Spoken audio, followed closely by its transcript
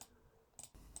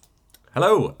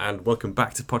Hello and welcome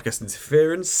back to Podcast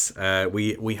Interference.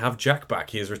 We have Jack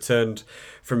back. He has returned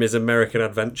from his American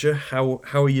adventure. How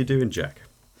are you doing, Jack?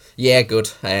 Yeah, good.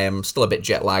 Still a bit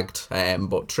jet lagged,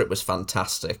 but trip was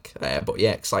fantastic. But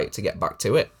yeah, excited to get back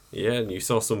to it. Yeah, and you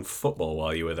saw some football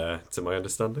while you were there, to my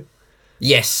understanding.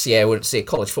 Yes, yeah, we went to see a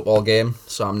college football game,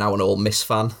 so I'm now an Ole Miss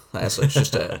fan. So it's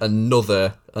just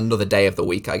another day of the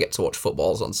week I get to watch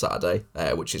footballs on Saturday,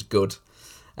 which is good.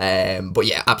 But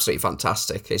yeah, absolutely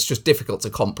fantastic. It's just difficult to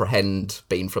comprehend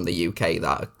being from the UK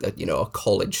that a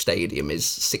college stadium is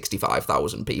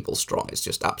 65,000 people strong. It's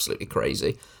just absolutely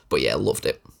crazy. But yeah, loved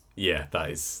it. Yeah,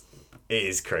 it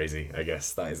is crazy. I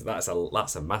guess that's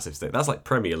a massive state. That's like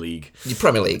Premier League. Your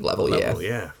Premier League level, yeah.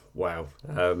 Yeah. Wow.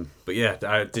 But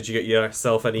yeah, did you get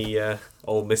yourself any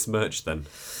Ole Miss merch then?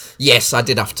 Yes, I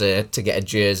did have to get a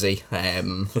jersey,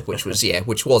 which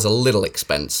was a little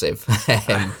expensive,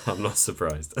 I'm not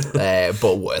surprised.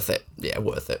 but worth it. Yeah,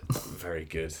 worth it. Very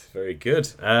good, very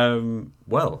good.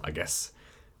 Well, I guess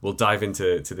we'll dive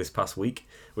into this past week.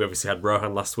 We obviously had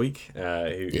Rohan last week,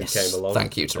 who came along.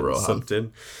 Thank you to Rohan. Subbed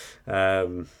in.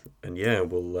 And yeah,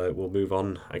 we'll move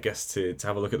on, I guess, to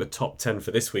have a look at the top 10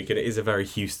 for this week, and it is a very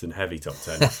Houston heavy top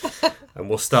 10. And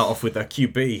we'll start off with their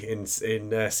QB in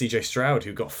CJ Stroud,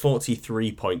 who got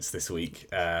 43 points this week.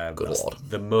 Good Lord.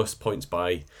 The most points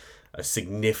by a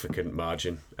significant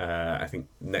margin. I think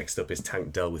next up is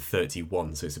Tank Dell with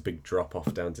 31, so it's a big drop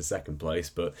off down to second place.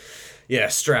 But yeah,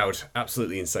 Stroud,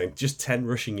 absolutely insane. Just 10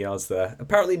 rushing yards there.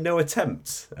 Apparently no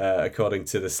attempts, according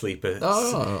to the sleeper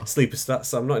stats.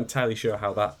 So I'm not entirely sure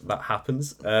how that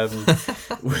happens.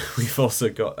 We've also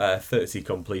got 30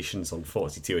 completions on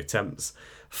 42 attempts.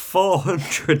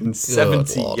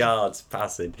 470 yards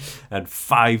passing and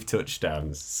 5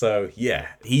 touchdowns. So yeah,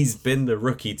 he's been the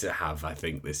rookie to have, I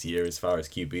think, this year as far as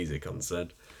QBs are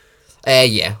concerned.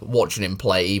 Yeah, watching him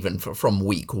play even from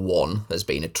week one has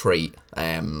been a treat.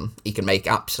 He can make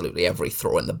absolutely every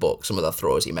throw in the book. Some of the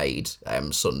throws he made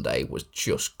Sunday was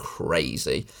just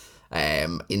crazy.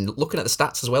 In looking at the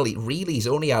stats as well, he's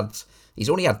only had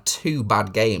 2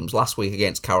 bad games. Last week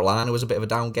against Carolina was a bit of a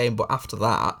down game, but after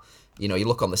that, you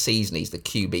look on the season, he's the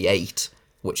QB8,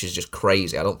 which is just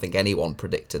crazy. I don't think anyone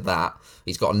predicted that.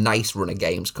 He's got a nice run of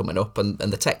games coming up, and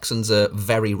the Texans are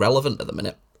very relevant at the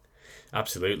minute.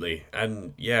 Absolutely.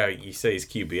 And yeah, you say he's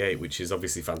QB8, which is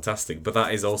obviously fantastic, but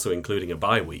that is also including a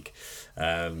bye week.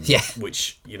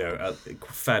 Which, a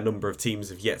fair number of teams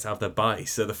have yet to have their bye.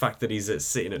 So the fact that he's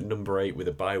sitting at number 8 with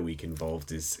a bye week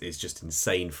involved is just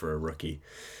insane for a rookie.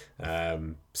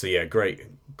 So yeah,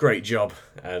 great job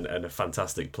and a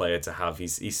fantastic player to have.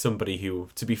 He's somebody who,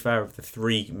 to be fair, of the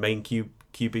 3 main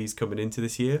QBs coming into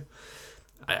this year,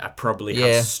 I probably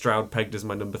have Stroud pegged as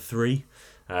my number 3.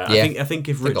 I think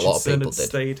if Richardson had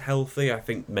stayed healthy, I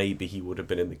think maybe he would have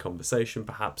been in the conversation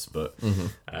perhaps, but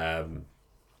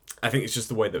I think it's just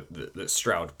the way that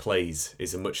Stroud plays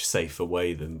is a much safer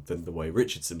way than the way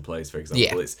Richardson plays, for example.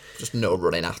 Yeah, it's just no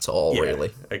running at all,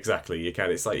 really. Exactly.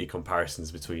 It's like your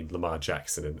comparisons between Lamar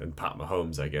Jackson and Pat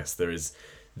Mahomes, I guess.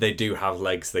 They do have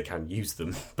legs, they can use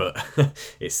them, but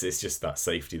it's just that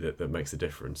safety that makes a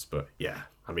difference. But yeah,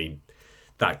 I mean,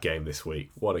 that game this week,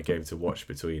 what a game to watch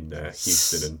between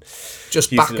Houston and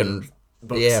just Houston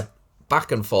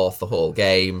back and forth the whole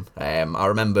game. I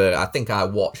remember, I think I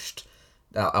watched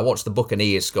the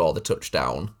Buccaneers score the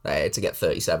touchdown to get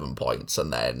 37 points,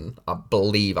 and then I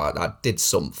believe I did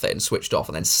something, switched off,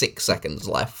 and then 6 seconds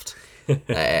left,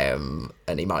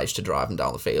 and he managed to drive him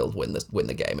down the field, win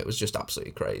the game. It was just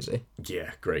absolutely crazy.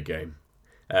 Yeah, great game.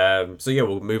 So yeah,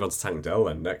 we'll move on to Tank Dell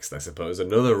then next, I suppose.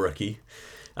 Another rookie.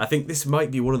 I think this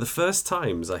might be one of the first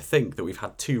times, I think, that we've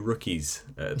had 2 rookies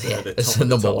at the top of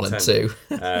number the top 1 and 10. 2.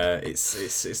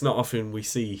 It's not often we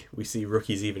see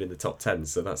rookies even in the top 10,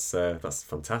 so that's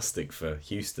fantastic for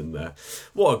Houston there.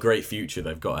 What a great future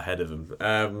they've got ahead of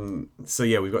them. So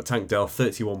yeah, we've got Tank Dell,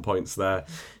 31 points there,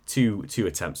 two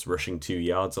attempts, rushing 2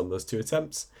 yards on those 2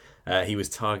 attempts. He was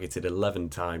targeted 11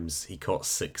 times. He caught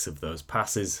 6 of those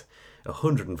passes.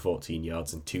 114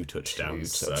 yards and 2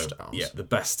 touchdowns. So, yeah, the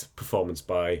best performance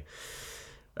by,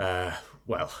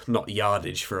 not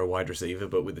yardage for a wide receiver,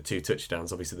 but with the 2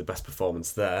 touchdowns, obviously the best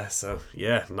performance there. So,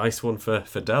 yeah, nice one for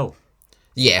Dell.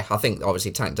 Yeah, I think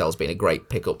obviously Tank Dell's been a great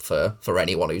pickup for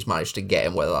anyone who's managed to get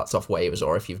him, whether that's off waivers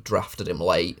or if you've drafted him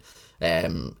late.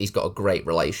 He's got a great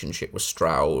relationship with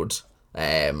Stroud.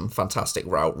 Fantastic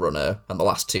route runner, and the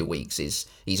last 2 weeks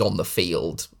he's on the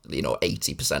field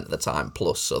 80% of the time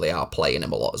plus, so they are playing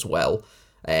him a lot as well.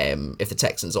 If the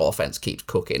Texans offense keeps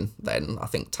cooking, then I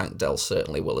think Tank Dell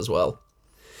certainly will as well.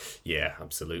 Yeah,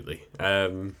 absolutely.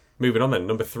 moving on then,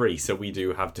 number 3. So we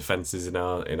do have defenses in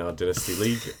our Dynasty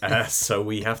League. So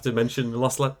we have to mention the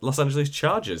Los Angeles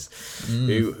Chargers,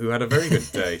 who had a very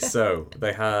good day. So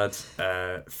they had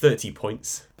 30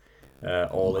 points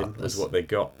all in was what they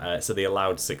got. So they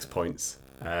allowed 6 points.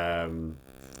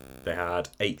 They had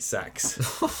 8 sacks.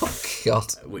 Oh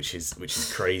God, which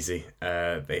is crazy.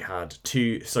 They had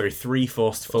 3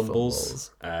 forced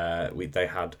fumbles. They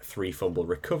had 3 fumble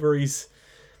recoveries.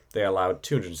 They allowed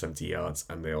 270 yards,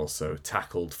 and they also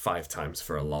tackled 5 times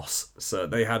for a loss. So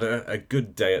they had a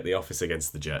good day at the office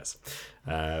against the Jets.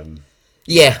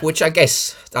 Which I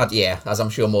guess, as I'm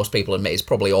sure most people admit, is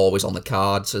probably always on the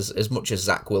cards. As much as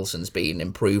Zach Wilson's been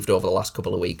improved over the last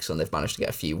couple of weeks and they've managed to get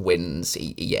a few wins,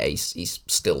 he's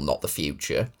still not the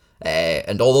future.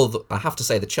 And although I have to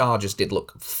say the Chargers did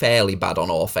look fairly bad on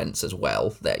offense as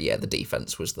well, the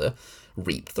defense was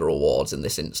reaped the rewards in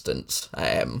this instance.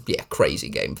 Crazy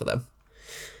game for them.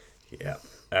 Yeah.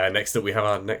 Next up, we have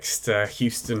our next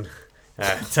Houston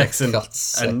Texan,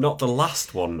 and not the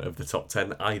last one of the top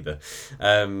 10 either.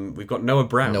 We've got Noah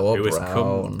Brown, who has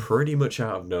come pretty much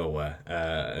out of nowhere,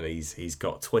 and he's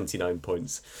got 29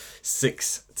 points,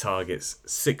 6 targets,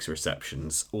 6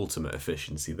 receptions, ultimate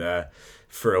efficiency there,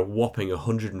 for a whopping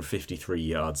 153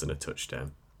 yards and a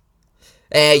touchdown.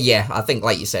 I think,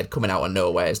 like you said, coming out of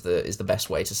nowhere is the best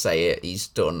way to say it. He's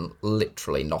done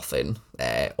literally nothing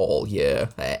all year.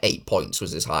 8 points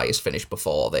was his highest finish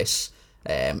before this.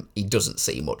 He doesn't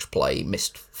see much play,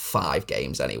 missed 5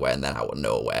 games anyway, and then out of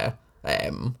nowhere,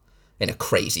 in a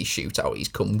crazy shootout, he's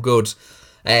come good.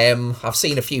 I've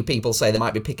seen a few people say they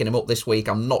might be picking him up this week.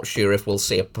 I'm not sure if we'll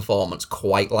see a performance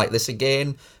quite like this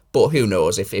again, but who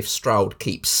knows, if Stroud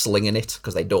keeps slinging it,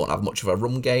 because they don't have much of a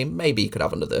run game, maybe he could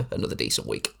have another decent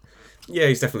week. Yeah,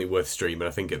 he's definitely worth streaming.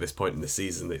 I think at this point in the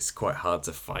season, it's quite hard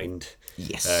to find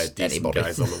decent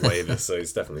guys on the waiver, so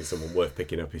it's definitely someone worth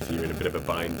picking up if you're in a bit of a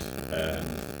bind,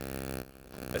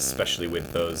 especially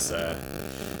with those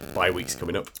bye weeks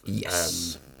coming up.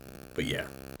 Yes.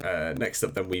 Next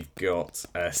up then we've got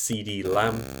CD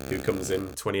Lamb, who comes in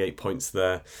 28 points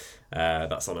there.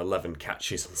 That's on 11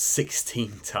 catches on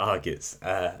 16 targets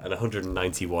and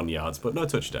 191 yards, but no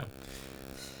touchdown.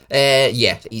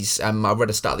 He's. I read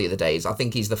a stat the other day. I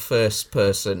think he's the first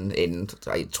person in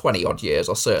 20 odd years,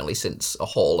 or certainly since a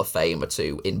Hall of Famer,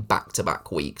 to in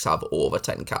back-to-back weeks have over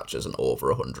 10 catches and over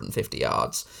 150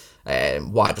 yards.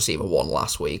 Wide receiver 1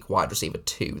 last week, wide receiver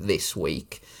 2 this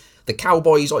week. The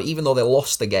Cowboys, even though they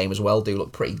lost the game as well, do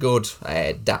look pretty good.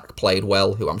 Dak played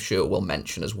well, who I'm sure we'll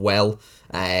mention as well.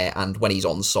 And when he's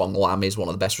on song, Lamb is one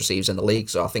of the best receivers in the league,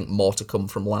 so I think more to come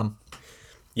from Lamb.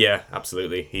 Yeah,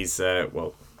 absolutely. He's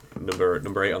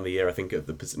number 8 on the year, I think,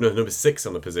 number 6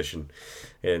 on the position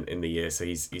in the year. So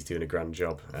he's doing a grand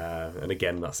job. And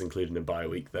again, that's including a bye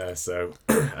week there. So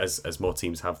as more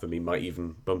teams have them, he might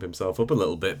even bump himself up a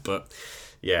little bit. But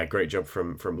yeah, great job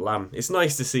from Lamb. It's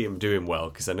nice to see him doing well,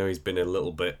 because I know he's been a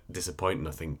little bit disappointing,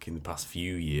 I think, in the past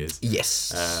few years.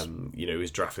 Yes. He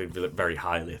was drafted very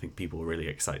highly. I think people were really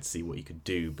excited to see what he could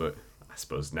do, but I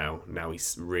suppose now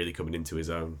he's really coming into his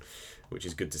own, which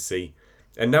is good to see.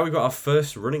 And now we've got our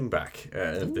first running back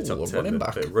of the top 10.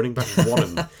 The running back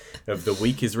one of the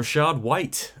week is Rachaad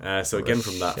White. So again,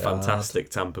 from that fantastic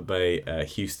Tampa Bay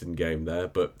Houston game there.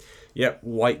 But yeah,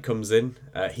 White comes in.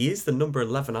 He is the number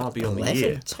 11 RB on the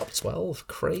year. Top 12,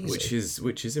 crazy.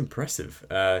 Which is impressive.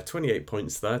 28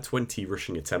 points there, 20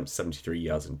 rushing attempts, 73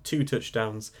 yards and 2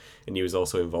 touchdowns. And he was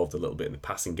also involved a little bit in the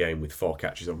passing game with 4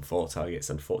 catches on 4 targets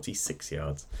and 46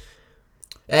 yards.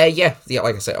 Like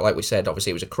we said,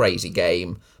 obviously it was a crazy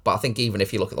game, but I think even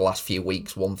if you look at the last few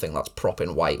weeks, one thing that's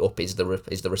propping White up is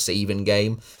the receiving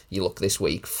game. You look this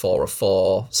week, 4 of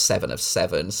 4, 7 of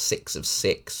 7, 6 of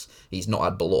 6. He's not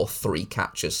had below 3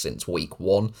 catches since week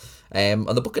 1. And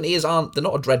the Buccaneers they're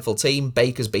not a dreadful team.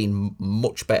 Baker's been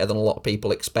much better than a lot of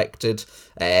people expected,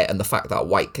 and the fact that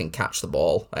White can catch the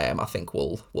ball, I think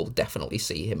we'll definitely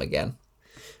see him again.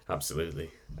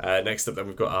 Absolutely. Next up then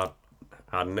we've got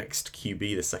our next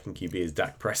QB, the second QB, is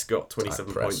Dak Prescott,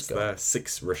 27 points there,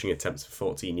 6 rushing attempts for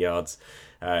 14 yards.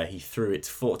 He threw it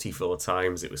 44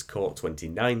 times. It was caught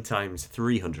 29 times,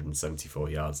 374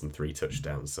 yards and 3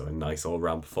 touchdowns. So a nice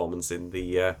all-round performance in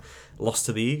the loss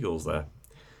to the Eagles there.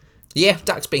 Yeah,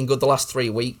 Dak's been good the last 3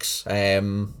 weeks. I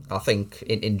think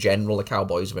in general the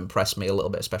Cowboys have impressed me a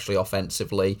little bit, especially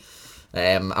offensively.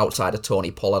 Outside of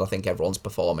Tony Pollard, I think everyone's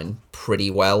performing pretty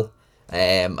well.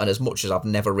 And as much as I've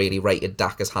never really rated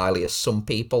Dak as highly as some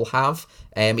people have,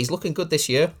 he's looking good this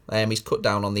year. He's cut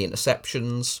down on the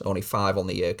interceptions, only 5 on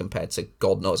the year compared to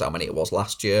God knows how many it was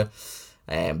last year.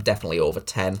 Definitely over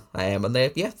 10. And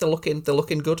they're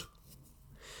looking good.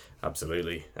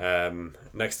 Absolutely.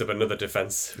 Next up, another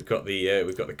defense. We've got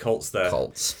the Colts there.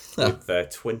 Colts with their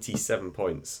 27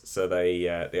 points. So they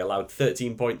allowed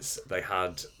 13 points. They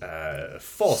had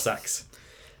 4 sacks.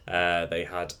 They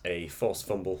had a forced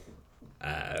fumble.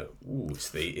 It's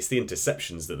the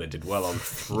interceptions that they did well on.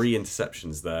 3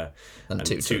 interceptions there, and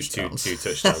two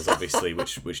touchdowns, obviously,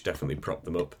 which definitely propped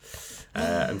them up.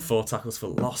 And 4 tackles for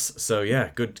loss. So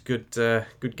yeah, good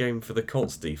game for the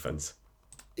Colts defense.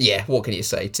 Yeah, what can you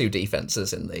say? 2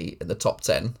 defenses in the top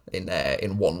 10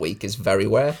 in 1 week is very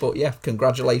rare. But yeah,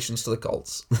 congratulations to the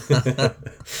Colts.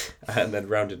 And then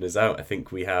rounding us out, I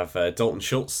think we have Dalton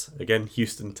Schultz again,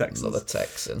 Houston Texans. Another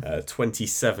Texan.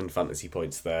 27 fantasy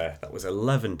points there. That was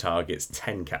 11 targets,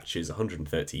 10 catches,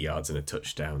 130 yards, and a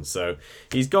touchdown. So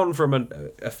he's gone from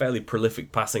a fairly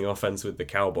prolific passing offense with the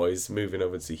Cowboys, moving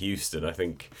over to Houston. I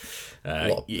think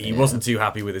he wasn't too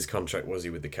happy with his contract, was he,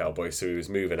 with the Cowboys? So he was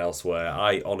moving elsewhere.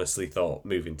 I honestly thought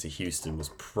moving to Houston was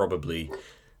probably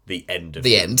the end of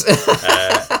it.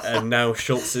 And now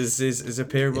Schultz is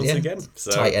appearing once again.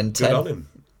 So tight end good 10. on him.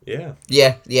 Yeah.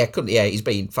 He's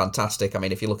been fantastic. I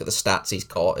mean, if you look at the stats, he's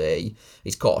caught a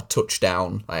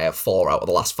touchdown 4 out of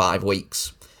the last 5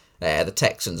 weeks. The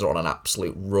Texans are on an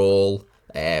absolute roll.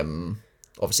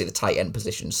 Obviously, the tight end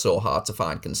position's so hard to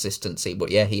find consistency,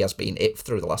 but yeah, he has been it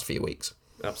through the last few weeks.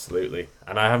 Absolutely.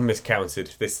 And I haven't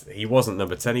miscounted this. He wasn't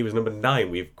number 10, he was number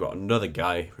 9. We've got another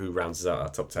guy who rounds us out our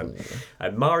top 10.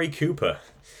 Mari Cooper.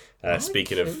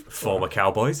 Speaking of former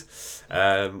Cowboys.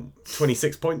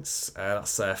 26 points.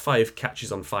 That's 5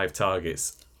 catches on 5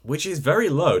 targets, which is very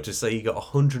low to say he got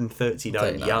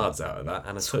 139 yards out of that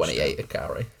and a 28 a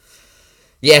carry.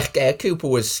 Yeah, Cooper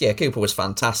was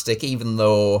fantastic, even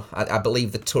though I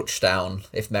believe the touchdown,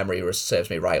 if memory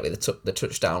serves me rightly, the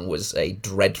touchdown was a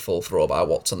dreadful throw by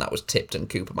Watson that was tipped and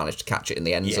Cooper managed to catch it in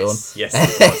the end zone. Yes,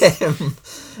 it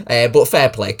was. But fair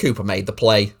play, Cooper made the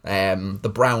play.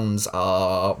 The Browns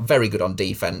are very good on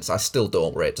defense. I still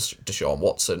don't rate Deshaun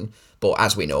Watson, but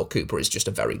as we know, Cooper is just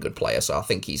a very good player, so I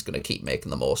think he's going to keep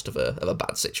making the most of a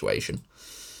bad situation.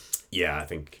 Yeah, I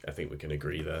think we can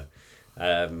agree there.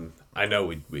 I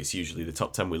know it's usually the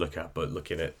top 10 we look at, but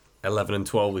looking at 11 and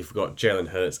 12, we've got Jalen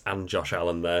Hurts and Josh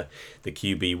Allen there, the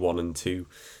QB 1 and 2,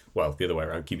 well, the other way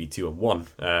around, QB 2 and 1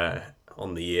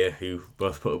 on the year, who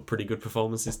both put up pretty good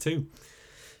performances too.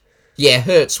 Yeah,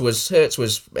 Hurts was a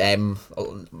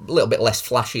little bit less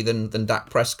flashy than Dak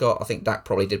Prescott. I think Dak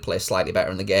probably did play slightly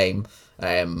better in the game.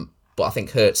 But I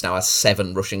think Hurts now has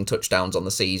 7 rushing touchdowns on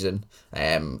the season.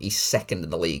 He's second in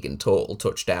the league in total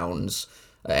touchdowns.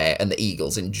 And the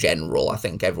Eagles in general, I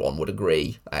think everyone would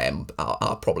agree,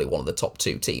 are probably one of the top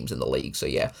 2 teams in the league. So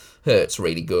yeah, Hurts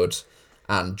really good.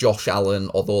 And Josh Allen,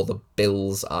 although the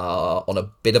Bills are on a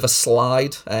bit of a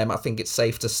slide, I think it's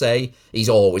safe to say, he's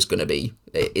always going to be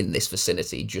in this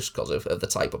vicinity just because of the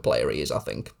type of player he is, I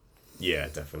think. Yeah,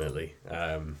 definitely.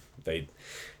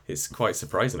 It's quite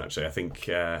surprising, actually. I think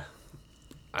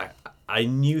I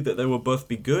knew that they would both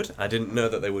be good. I didn't know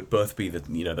that they would both be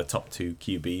the top 2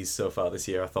 QBs so far this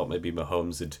year. I thought maybe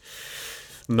Mahomes would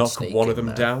knock one of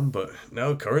them down, but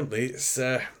no, currently it's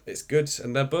good,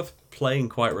 and they're both playing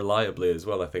quite reliably as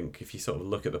well. I think if you sort of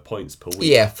look at the points per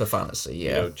week, for fantasy,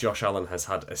 Josh Allen has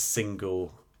had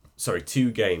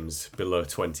 2 games below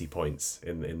 20 points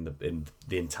in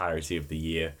the entirety of the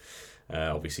year.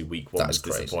 Obviously, week 1 was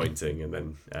disappointing, and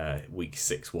then week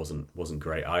 6 wasn't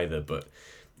great either, but.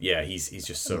 Yeah, he's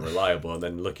just so reliable. And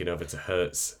then looking over to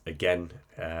Hurts again,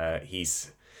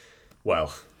 Hurts,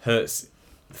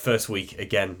 first week,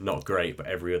 again, not great, but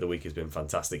every other week has been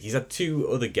fantastic. He's had 2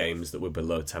 other games that were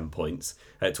below 20 points,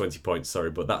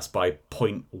 but that's by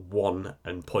 0.1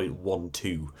 and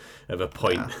 0.12 of a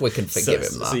point. We can forgive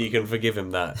him that. So you can forgive him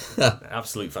that.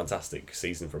 Absolute fantastic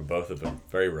season from both of them.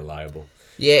 Very reliable.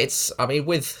 Yeah,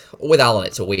 with Allen,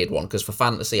 it's a weird one because for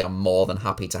fantasy, I'm more than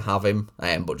happy to have him.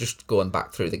 But just going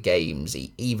back through the games,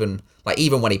 even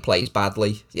when he plays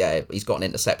badly, he's got an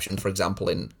interception, for example,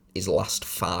 in his last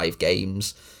 5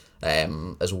 games,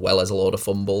 as well as a load of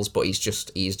fumbles. But he's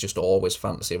just always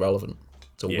fantasy relevant.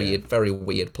 It's a very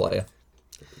weird player.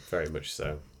 Very much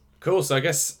so. Cool. So I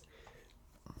guess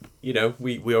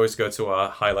we always go to our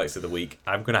highlights of the week.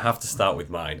 I'm going to have to start with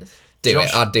mine.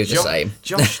 I'd do the same.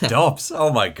 Josh Dobbs.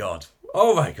 Oh my god.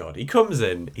 He comes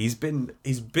in. He's been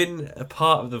a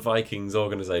part of the Vikings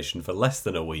organization for less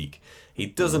than a week. He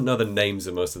doesn't know the names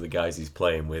of most of the guys he's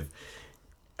playing with.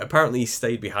 Apparently, he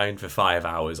stayed behind for 5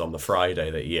 hours on the Friday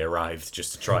that he arrived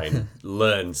just to try and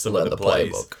learn some of the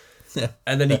plays. Playbook.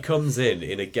 And then he comes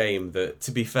in a game that,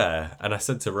 to be fair, and I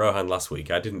said to Rohan last week,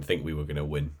 I didn't think we were going to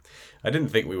win. I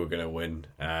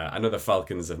know the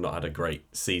Falcons have not had a great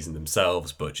season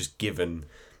themselves, but just given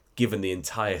given the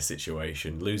entire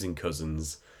situation, losing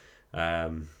Cousins,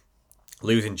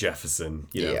 losing Jefferson,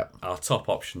 our top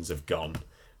options have gone.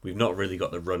 We've not really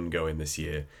got the run going this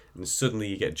year. And suddenly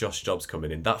you get Josh Dobbs coming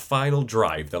in. That final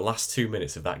drive, the last 2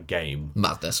 minutes of that game...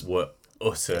 Madness. ...were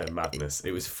utter madness.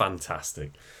 It was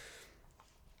fantastic.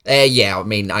 I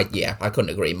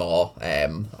couldn't agree more.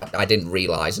 I didn't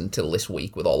realise until this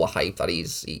week with all the hype that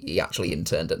he actually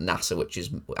interned at NASA, which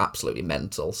is absolutely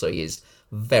mental. So he is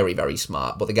very, very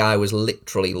smart. But the guy was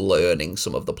literally learning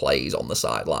some of the plays on the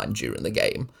sideline during the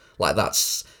game. Like,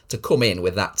 that's... To come in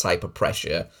with that type of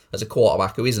pressure as a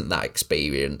quarterback who isn't that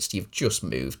experienced, you've just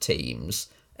moved teams,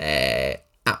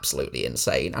 absolutely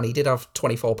insane. And he did have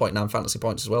 24.9 fantasy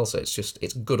points as well, so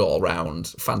it's good all round,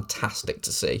 fantastic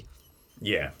to see.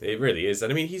 Yeah, it really is.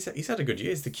 And I mean, he's had a good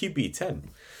year. It's the QB 10.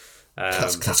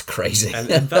 That's crazy. And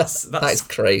that's that is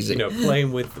crazy.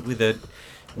 Playing with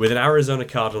an Arizona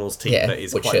Cardinals team that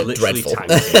is quite literally dreadful.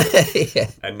 tanking.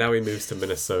 Yeah. And now he moves to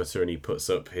Minnesota and he puts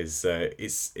up his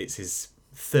it's his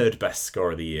third best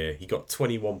score of the year. He got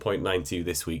 21.92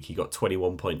 this week. He got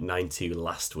 21.92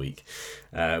 last week,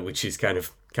 which is kind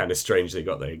of strange. They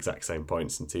got the exact same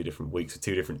points in 2 different weeks with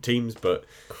 2 different teams, but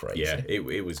crazy. Yeah,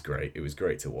 it was great. It was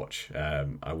great to watch.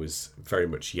 I was very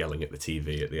much yelling at the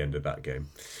TV at the end of that game.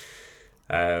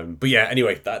 But yeah,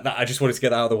 anyway, that I just wanted to get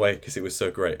that out of the way because it was so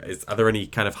great. Are there any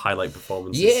kind of highlight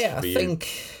performances? Yeah, I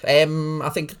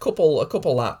think a couple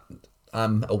that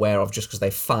I'm aware of just because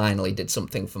they finally did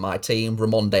something for my team.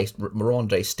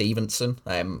 Ramondre Stevenson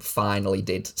finally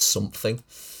did something,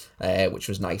 which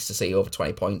was nice to see, over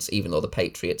 20 points, even though the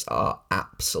Patriots are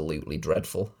absolutely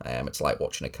dreadful. It's like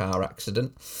watching a car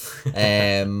accident.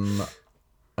 And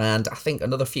I think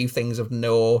another few things of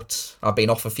note. I've been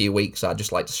off a few weeks, so I'd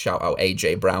just like to shout out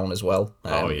AJ Brown as well,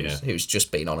 who's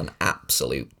just been on an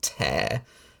absolute tear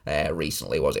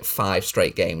recently. Was it 5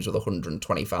 straight games with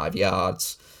 125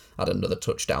 yards? Had another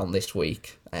touchdown this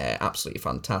week. Absolutely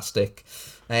fantastic.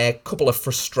 A couple of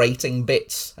frustrating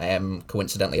bits.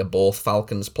 Coincidentally, are both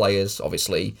Falcons players.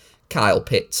 Obviously, Kyle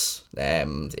Pitts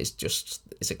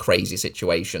it's a crazy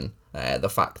situation. The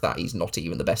fact that he's not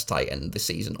even the best tight end this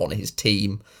season on his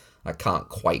team, I can't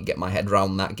quite get my head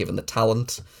around that given the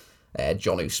talent.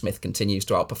 Jonnu Smith continues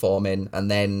to outperform in, and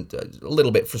then a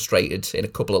little bit frustrated in a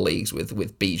couple of leagues with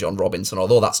Bijan Robinson,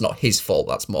 although that's not his fault,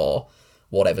 that's more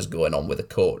whatever's going on with the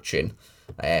coaching.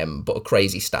 But a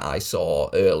crazy stat I saw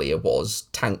earlier was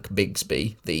Tank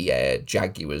Bigsby, the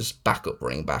Jaguars backup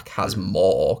running back, has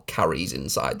more carries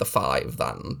inside the 5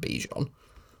 than Bijan.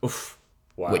 Oof.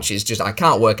 Wow. Which is just, I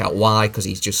can't work out why, because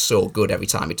he's just so good every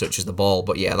time he touches the ball.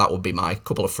 But yeah, that would be my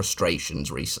couple of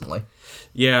frustrations recently.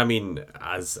 Yeah, I mean,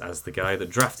 as the guy that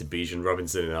drafted Bijan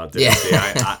Robinson in our dynasty,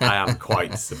 I am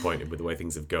quite disappointed with the way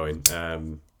things are going.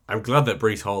 I'm glad that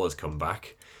Breece Hall has come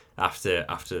back after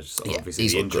obviously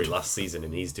the injury last season,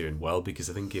 and he's doing well, because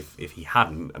I think if he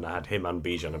hadn't, and I had him and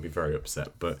Bijan, I'd be very upset.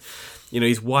 But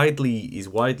he's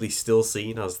widely still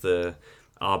seen as the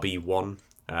RB1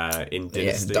 in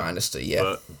Dynasty. Dynasty,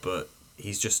 yeah. But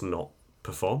he's just not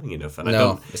performing enough. And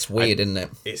it's weird, isn't it?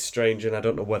 It's strange, and I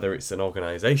don't know whether it's an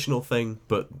organisational thing,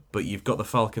 but you've got the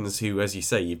Falcons who, as you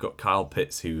say, you've got Kyle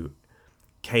Pitts, who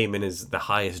came in as the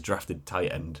highest drafted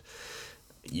tight end.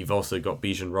 You've also got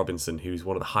Bijan Robinson, who's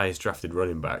one of the highest drafted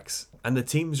running backs. And the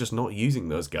team's just not using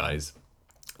those guys.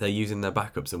 They're using their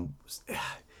backups, and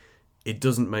it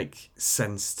doesn't make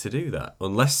sense to do that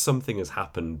unless something has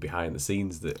happened behind the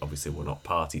scenes that obviously we're not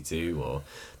party to, or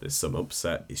there's some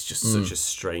upset. It's just such a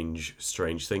strange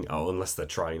thing. Oh, unless they're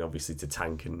trying obviously to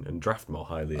tank and draft more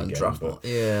highly again.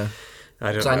 Yeah.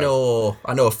 I don't know.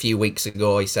 I know a few weeks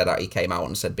ago he said that he came out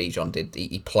and said Bijan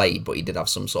he played, but he did have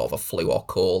some sort of a flu or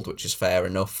cold, which is fair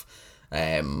enough.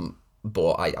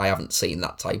 But I haven't seen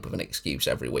that type of an excuse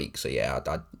every week. So yeah,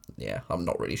 I'm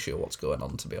not really sure what's going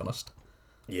on, to be honest.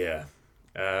 Yeah.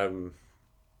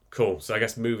 Cool. So I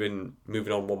guess moving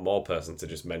on, one more person to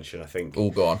just mention, I think.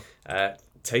 Oh, go on.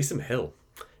 Taysom Hill.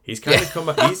 He's kind of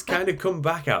come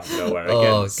back out of nowhere again.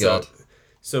 Oh God.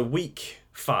 So week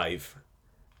 5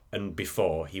 and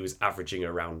before, he was averaging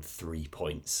around 3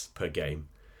 points per game.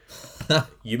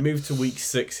 You move to week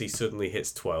 6, he suddenly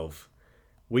hits 12.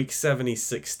 Week 7, he's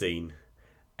 16.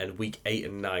 And week 8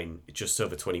 and 9, just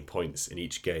over 20 points in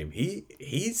each game.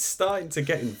 He's starting to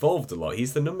get involved a lot.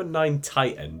 He's the number 9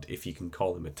 tight end, if you can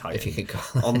call him a tight end,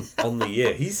 on the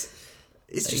year. It's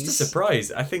just a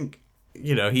surprise. I think,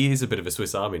 he is a bit of a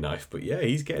Swiss Army knife, but yeah,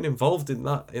 he's getting involved in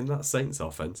that Saints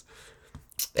offense.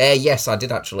 Yes, I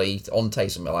did actually on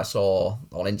Taysom Hill. I saw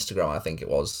on Instagram, I think it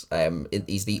was.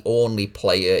 He's the only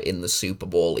player in the Super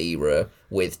Bowl era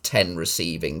with 10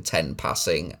 receiving, 10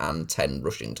 passing, and 10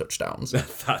 rushing touchdowns.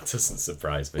 That doesn't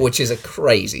surprise me. Which is a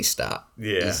crazy stat.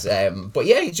 Yeah. But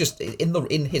yeah, he's just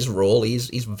in his role. He's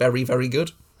very, very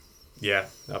good. Yeah,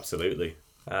 absolutely.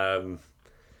 And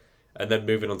then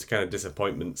moving on to kind of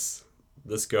disappointments.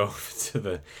 Let's go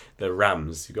to the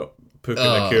Rams. You've got Puka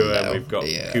Nakua, and we've got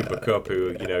Cooper Kupp,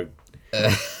 who,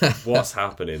 what's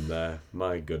happening there?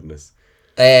 My goodness.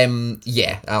 I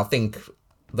think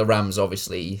the Rams,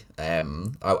 obviously,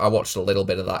 I watched a little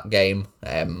bit of that game,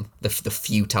 the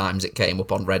few times it came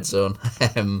up on Red Zone.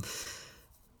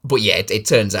 But yeah, it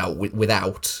turns out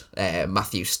without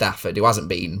Matthew Stafford, who hasn't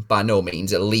been by no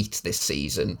means elite this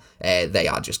season, they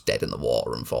are just dead in the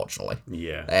water, unfortunately.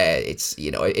 Yeah. It's,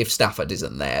 if Stafford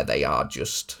isn't there, they are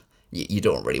just, you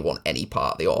don't really want any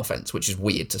part of the offense, which is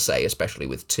weird to say, especially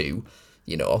with two,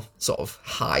 sort of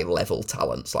high-level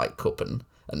talents like Kupp and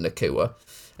Nakua.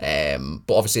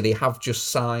 But obviously they have just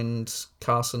signed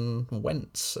Carson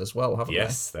Wentz as well, haven't they?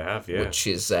 Yes, they have, yeah. Which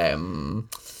is...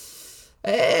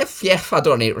 I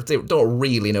don't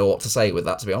really know what to say with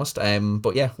that, to be honest.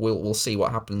 But yeah, we'll see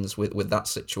what happens with that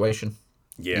situation.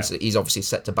 Yeah, he's obviously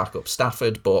set to back up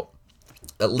Stafford, but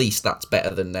at least that's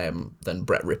better than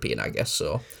Brett Ripien, I guess.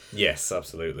 So yes,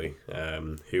 absolutely.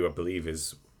 Who I believe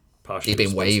is partially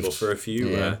been responsible waived for a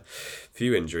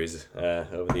few injuries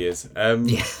over the years. And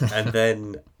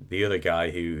then the other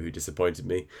guy who disappointed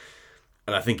me.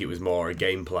 And I think it was more a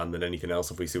game plan than anything else.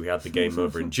 Obviously, we had the game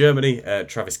over in Germany.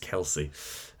 Travis Kelce,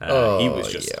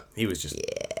 he was just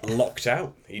locked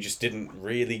out. He just didn't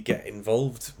really get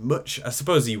involved much. I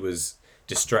suppose he was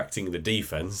distracting the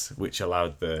defense, which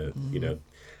allowed the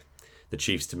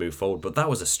Chiefs to move forward. But that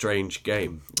was a strange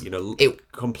game.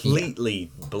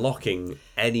 Completely blocking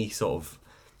any sort of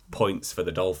points for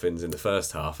the Dolphins in the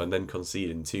first half, and then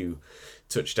conceding 2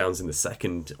 touchdowns in the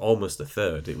second, almost a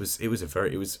third. It was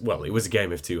a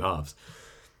game of 2 halves.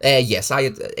 Yes,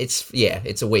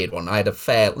 it's a weird one. I had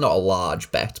not a large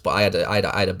bet, but I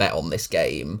had a bet on this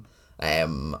game.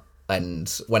 And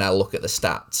when I look at the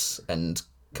stats and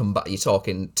come back, you're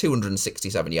talking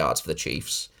 267 yards for the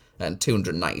Chiefs and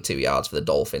 292 yards for the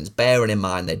Dolphins. Bearing in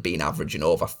mind they'd been averaging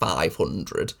over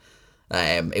 500.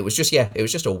 It was just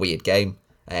a weird game.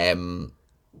 And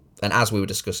as we were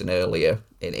discussing earlier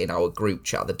in our group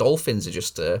chat, the Dolphins are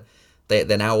just they're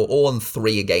now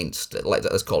 0-3 against,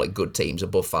 let's call it, good teams,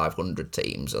 above 500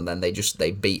 teams, and then they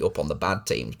beat up on the bad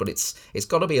teams. But it's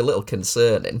got to be a little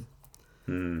concerning,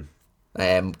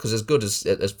 because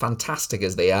as fantastic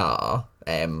as they are,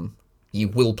 you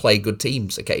will play good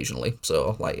teams occasionally.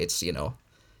 So it's you've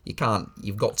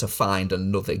got to find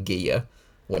another gear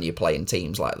when you're playing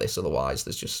teams like this. Otherwise,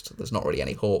 there's not really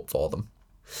any hope for them.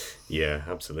 Yeah,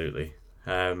 absolutely.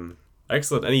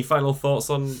 Excellent. Any final thoughts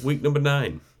on week number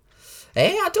 9?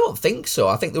 I don't think so.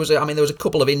 I think there was a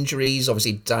couple of injuries.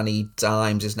 Obviously, Danny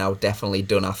Dimes is now definitely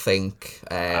done, I think.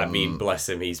 Bless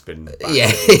him, he's been back.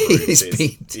 He's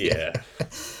been. Yeah.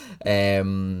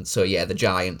 So yeah, the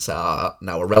Giants are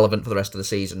now irrelevant for the rest of the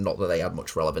season. Not that they had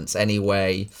much relevance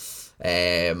anyway.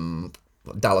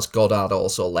 Dallas Goedert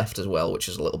also left as well, which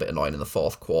is a little bit annoying in the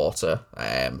fourth quarter.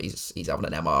 He's having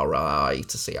an MRI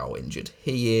to see how injured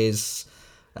he is.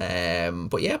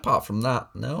 But yeah, apart from that,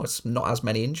 no, it's not as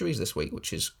many injuries this week,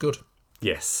 which is good.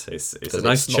 Yes, it's a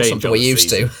nice change. Not something we're used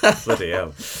to. Bloody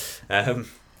hell.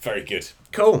 Very good.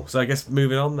 Cool. So I guess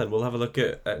moving on then, we'll have a look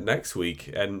at next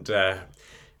week. And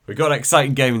we've got an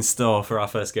exciting game in store for our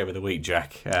first game of the week,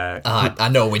 Jack. I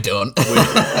know we don't.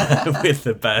 with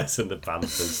the Bears and the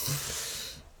Panthers.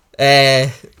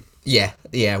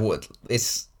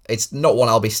 It's not one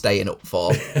I'll be staying up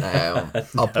for.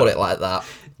 I'll put it like that.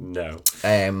 No.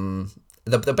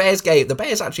 The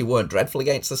Bears actually weren't dreadful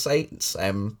against the Saints.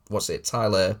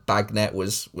 Tyler Bagnett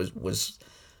was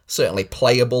certainly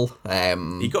playable.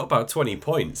 He got about 20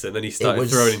 points and then he started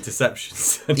throwing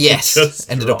interceptions.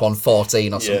 Ended up on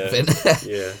 14 or something.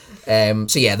 Yeah.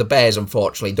 So yeah, the Bears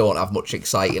unfortunately don't have much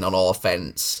exciting on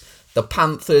offense. The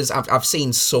Panthers, I've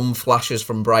seen some flashes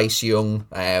from Bryce Young.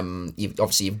 You've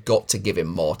got to give him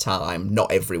more time.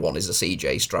 Not everyone is a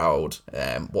CJ Stroud.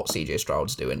 What CJ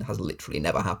Stroud's doing has literally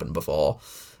never happened before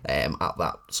at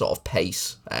that sort of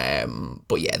pace.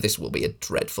 But yeah, this will be a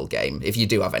dreadful game. If you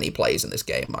do have any players in this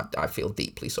game, I feel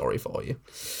deeply sorry for you.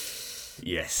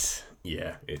 Yes.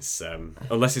 Yeah, it's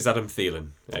unless it's Adam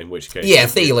Thielen, in which case... Yeah,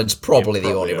 Thielen's probably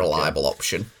the only reliable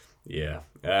option. Yeah.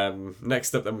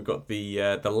 Next up, then we've got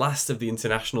the last of the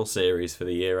international series for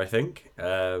the year, I think.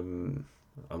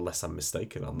 unless I'm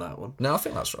mistaken on that one. No, I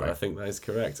think that's right. I think that is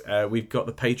correct. We've got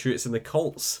the Patriots and the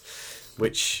Colts,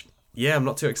 which, yeah, I'm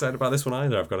not too excited about this one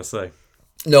either, I've got to say.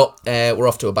 No, we're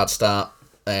off to a bad start.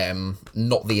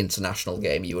 Not the international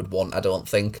game you would want, I don't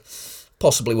think.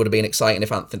 Possibly would have been exciting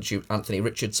if Anthony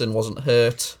Richardson wasn't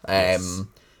hurt. Yes.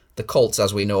 The Colts,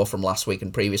 as we know from last week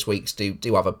and previous weeks,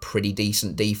 do have a pretty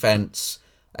decent defence.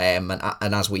 And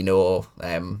as we know,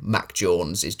 Mac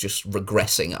Jones is just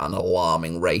regressing at an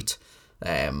alarming rate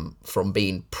from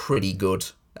being pretty good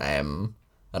and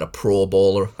a Pro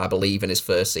Bowler, I believe, in his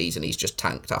first season. He's just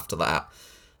tanked after that.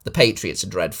 The Patriots are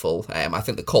dreadful. I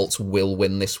think the Colts will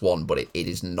win this one, but it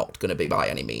is not going to be by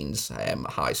any means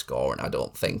high scoring, I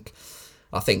don't think.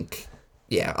 I think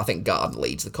Gardner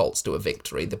leads the Colts to a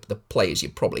victory. The players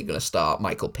you're probably going to start,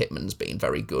 Michael Pittman's been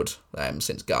very good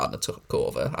since Gardner took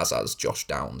over, as has Josh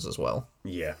Downs as well.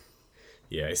 Yeah,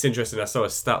 it's interesting. I saw a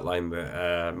stat line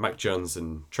that Mac Jones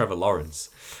and Trevor Lawrence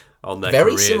on their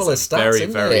very careers similar stats,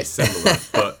 very similar.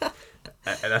 But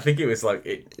and I think it was like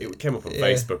it came up on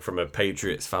Facebook from a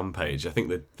Patriots fan page. I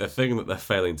think the thing that they're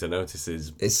failing to notice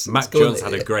is Mac Jones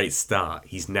had a great start.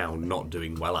 He's now not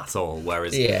doing well at all.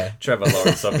 Whereas Trevor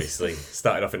Lawrence obviously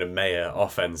started off in a Mayer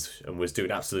offense and was doing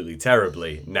absolutely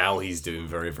terribly. Now he's doing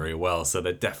very, very well. So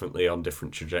they're definitely on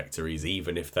different trajectories,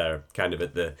 even if they're kind of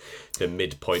at the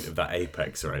midpoint of that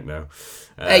apex right now.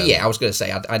 I was going to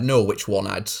say I know which one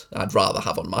I'd rather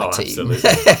have on my team.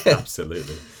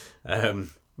 Absolutely.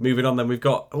 Moving on, then we've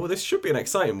got this should be an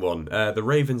exciting one. The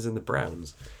Ravens and the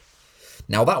Browns.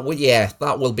 Now that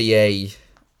will be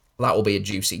a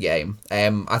juicy game.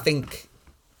 I think,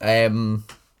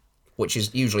 which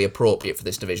is usually appropriate for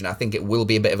this division. I think it will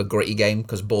be a bit of a gritty game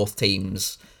because both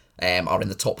teams are in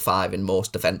the top 5 in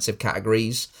most defensive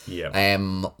categories. Yeah.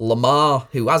 Lamar,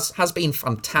 who has been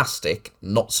fantastic,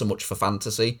 not so much for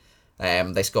fantasy.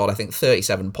 They scored, I think,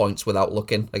 37 points without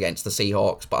looking against the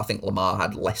Seahawks, but I think Lamar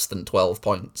had less than 12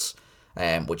 points,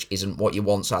 which isn't what you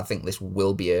want, so I think this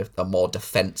will be a more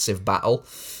defensive battle.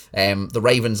 The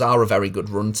Ravens are a very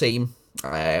good run team,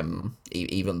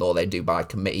 even though they do by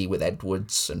committee with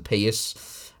Edwards and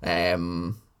Pierce.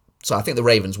 So I think the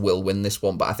Ravens will win this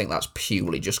one, but I think that's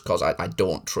purely just because I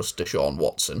don't trust Deshaun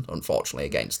Watson, unfortunately,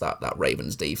 against that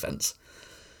Ravens defense.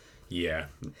 Yeah,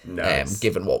 no.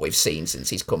 Given what we've seen since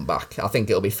he's come back, I think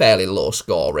it'll be fairly low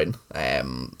scoring. I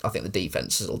think the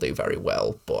defenses will do very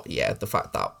well, but yeah, the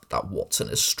fact that Watson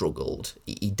has struggled,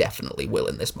 he definitely will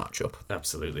in this matchup.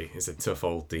 Absolutely, it's a tough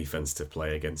old defense to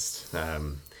play against.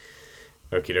 Okie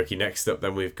dokie. Next up,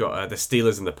 then we've got the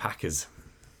Steelers and the Packers.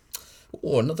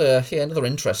 Oh, another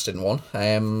interesting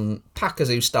one. Packers,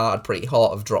 who started pretty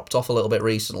hot, have dropped off a little bit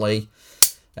recently.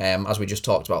 As we just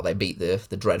talked about, they beat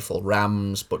the dreadful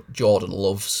Rams, but Jordan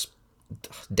Love's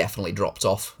definitely dropped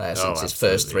off since his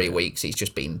first 3 weeks. He's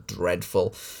just been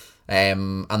dreadful.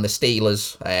 And the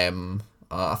Steelers,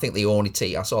 I think the only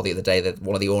team, I saw the other day that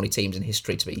one of the only teams in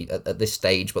history to be at this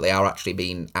stage, but they are actually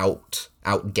being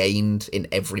outgained in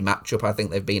every matchup. I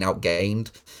think they've been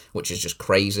outgained, which is just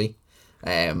crazy.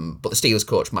 But the Steelers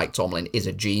coach, Mike Tomlin, is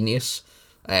a genius.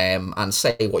 And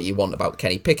say what you want about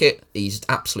Kenny Pickett, he's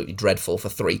absolutely dreadful for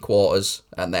 3 quarters,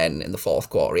 and then in the 4th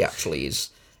quarter he actually is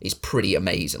pretty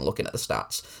amazing looking at the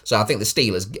stats. So I think the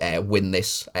Steelers win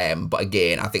this, but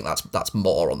again I think that's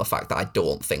more on the fact that I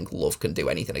don't think Love can do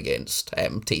anything against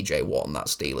TJ Watt and that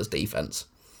Steelers defense.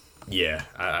 Yeah,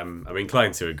 I'm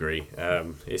inclined to agree.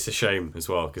 It's a shame as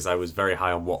well because I was very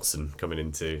high on Watson coming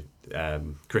into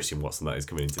Christian Watson. That is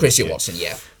coming into Christian Watson,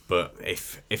 yeah. But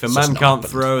if a man can't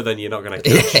throw, then you're not going to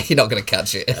catch. Yeah, you're not going to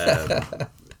catch it.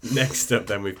 Next up,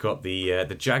 then we've got the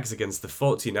Jags against the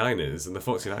 49ers, and the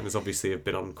 49ers obviously have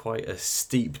been on quite a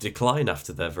steep decline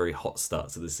after their very hot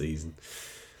start to the season.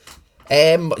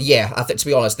 Yeah, I think to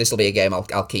be honest, this will be a game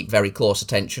I'll keep very close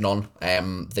attention on.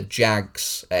 The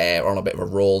Jags are on a bit of a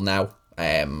roll now.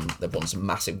 They've won some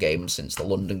massive games since the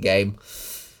London game.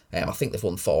 I think they've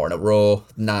won 4 in a row.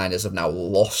 Niners have now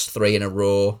lost 3 in a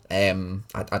row.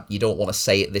 You don't want to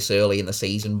say it this early in the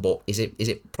season, but is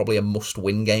it probably a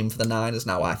must-win game for the Niners?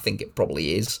 Now, I think it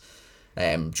probably is,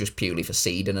 just purely for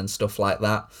seeding and stuff like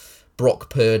that. Brock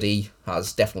Purdy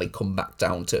has definitely come back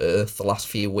down to earth the last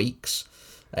few weeks,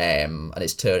 and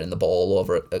is turning the ball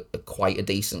over at quite a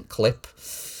decent clip.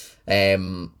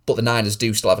 But the Niners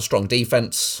do still have a strong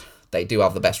defense. They do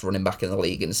have the best running back in the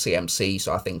league in CMC,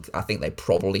 so I think they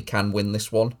probably can win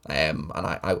this one. And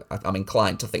I'm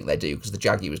inclined to think they do because the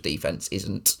Jaguars' defense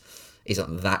isn't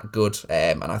that good,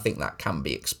 and I think that can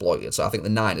be exploited. So I think the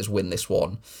Niners win this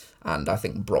one, and I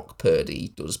think Brock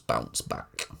Purdy does bounce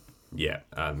back. Yeah,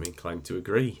 I'm inclined to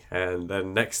agree. And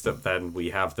then next up, then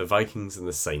we have the Vikings and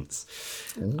the Saints.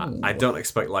 I don't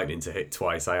expect Lightning to hit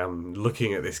twice. I am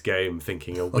looking at this game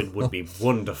thinking a win would be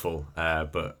wonderful,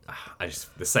 but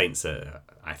the Saints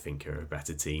I think are a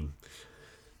better team.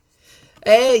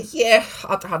 Yeah,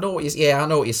 I know what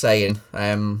you're saying.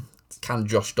 Can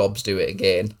Josh Dobbs do it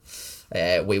again?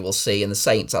 We will see. And the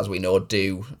Saints, as we know,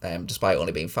 do, despite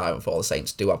only being 5-4, the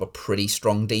Saints do have a pretty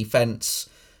strong defense.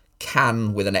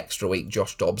 Can, with an extra week,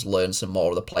 Josh Dobbs learn some more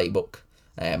of the playbook?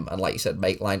 And like you said,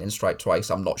 make lightning strike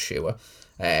twice? I'm not sure.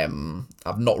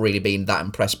 I've not really been that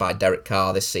impressed by Derek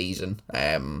Carr this season.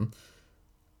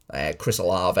 Chris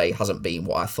Olave hasn't been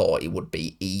what I thought he would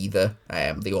be either.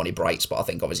 The only bright spot, I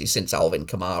think, obviously, since Alvin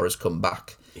Kamara's come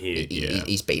back,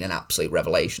 he's been an absolute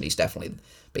revelation. He's definitely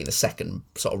been the second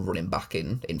sort of running back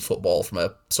in football from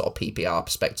a sort of PPR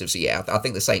perspective. So yeah, I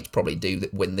think the Saints probably do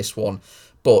win this one.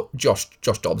 But Josh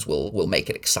Dobbs will make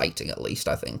it exciting, at least,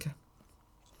 I think.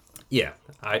 Yeah,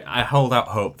 I hold out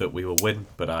hope that we will win,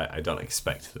 but I don't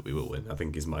expect that we will win, I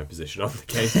think is my position on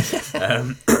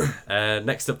the game.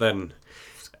 Next up then,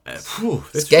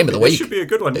 this game of the week. This should be a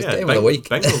good one, yeah. Game of the week.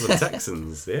 Bengals and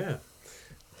Texans, yeah.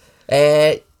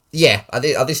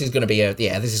 This is going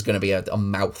to be a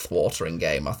mouth-watering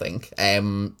game, I think.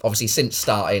 Obviously, since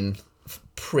starting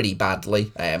pretty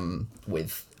badly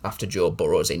after Joe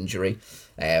Burrow's injury,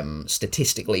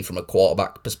 statistically from a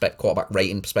quarterback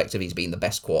rating perspective, he's been the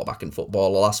best quarterback in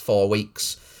football the last 4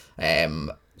 weeks.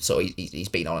 So he's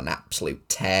been on an absolute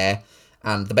tear.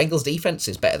 And the Bengals' defense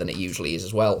is better than it usually is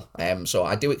as well. So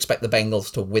I do expect the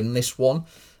Bengals to win this one.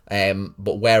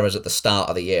 But whereas at the start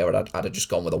of the year I'd have just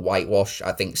gone with a whitewash,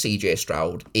 I think CJ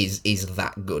Stroud is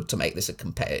that good to make this a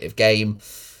competitive game.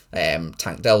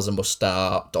 Tank Dell's a must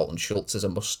start. Dalton Schultz is a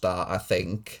must start, I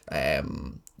think.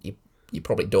 You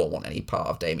probably don't want any part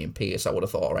of Dameon Pierce, I would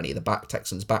have thought, or any of the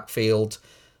Texans' backfield.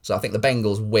 So I think the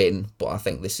Bengals win, but I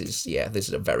think this is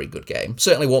a very good game.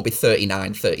 Certainly won't be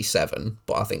 39-37,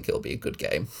 but I think it'll be a good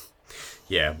game.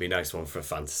 Yeah, it'll be a nice one for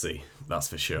fantasy, that's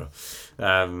for sure.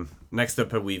 Next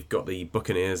up, we've got the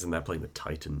Buccaneers, and they're playing the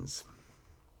Titans.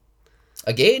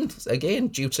 Again,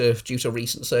 due to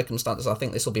recent circumstances, I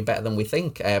think this will be better than we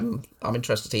think. I'm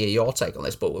interested to hear your take on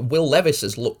this, but Will Levis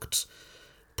has looked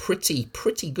pretty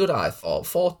good, I thought.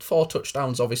 Four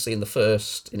touchdowns, obviously, in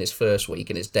his first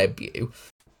week, in his debut.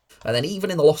 And then even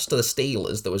in the loss to the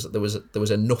Steelers, there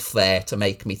was enough there to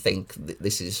make me think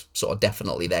this is sort of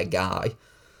definitely their guy.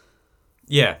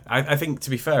 Yeah, I think, to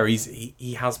be fair,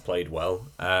 he has played well.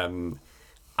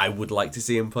 I would like to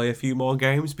see him play a few more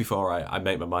games before I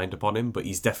make my mind upon him, but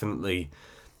he's definitely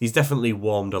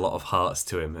warmed a lot of hearts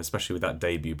to him, especially with that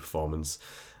debut performance.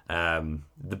 The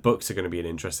Bucs are going to be an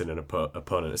interesting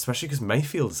opponent, especially because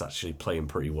Mayfield is actually playing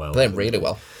pretty well. Playing really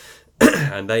well.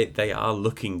 And they are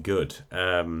looking good.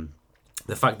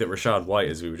 The fact that Rachaad White,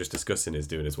 as we were just discussing, is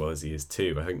doing as well as he is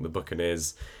too. I think the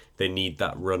Buccaneers, they need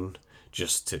that run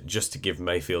just to give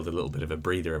Mayfield a little bit of a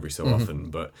breather every so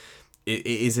often. But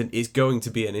it's going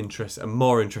to be a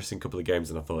more interesting couple of games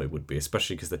than I thought it would be,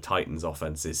 especially because the Titans'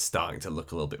 offense is starting to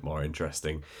look a little bit more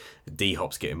interesting.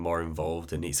 D-Hop's getting more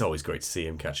involved, and it's always great to see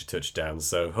him catch a touchdown.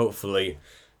 So hopefully,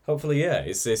 yeah,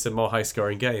 it's a more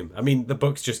high-scoring game. I mean, the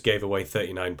Bucs just gave away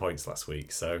 39 points last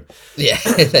week, so yeah,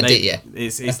 they did, yeah.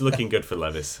 It's looking good for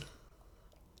Levis.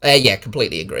 Yeah,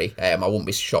 completely agree. I wouldn't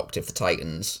be shocked if the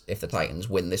Titans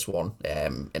win this one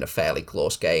in a fairly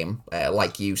close game.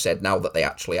 Like you said, now that they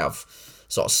actually have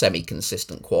sort of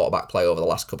semi-consistent quarterback play over the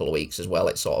last couple of weeks as well,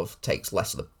 it sort of takes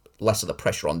less of the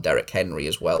pressure on Derrick Henry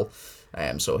as well.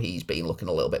 So he's been looking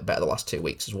a little bit better the last 2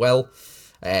 weeks as well.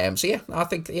 I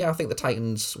think the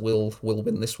Titans will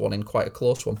win this one in quite a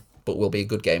close one, but will be a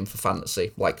good game for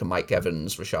fantasy, like Mike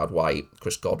Evans, Rachaad White,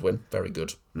 Chris Godwin, very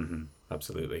good. Mm-hmm.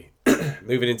 Absolutely.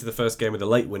 Moving into the first game of the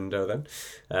late window, then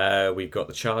we've got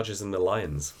the Chargers and the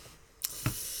Lions.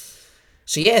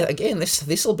 So yeah, again, this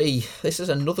is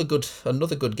another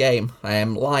good game.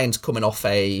 Lions coming off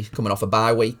a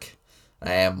bye week.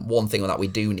 One thing that we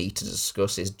do need to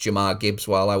discuss is Jahmyr Gibbs.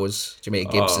 Jahmyr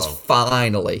Gibbs has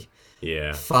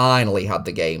finally had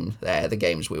the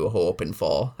games we were hoping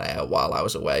for while I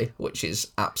was away, which is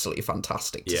absolutely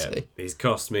fantastic to see. He's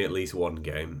cost me at least one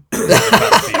game in the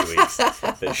past few weeks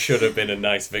that should have been a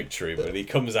nice victory, but he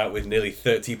comes out with nearly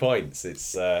 30 points.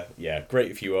 It's great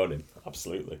if you own him,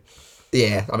 absolutely.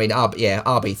 Yeah, I mean,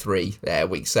 RB3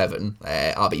 week 7,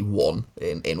 RB1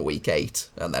 in week 8,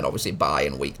 and then obviously bye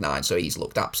in week 9. So he's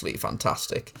looked absolutely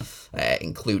fantastic,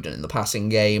 including in the passing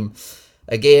game.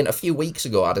 Again, a few weeks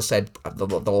ago, I'd have said the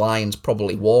Lions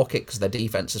probably walk it because their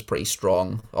defense is pretty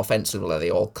strong. Offensively,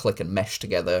 they all click and mesh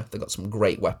together. They've got some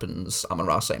great weapons.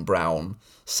 Amon-Ra St. Brown,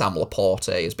 Sam Laporte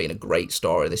has been a great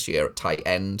story this year at tight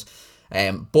end.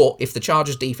 But if the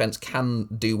Chargers defense can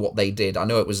do what they did, I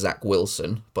know it was Zach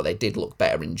Wilson, but they did look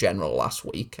better in general last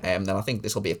week, then I think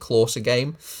this will be a closer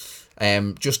game.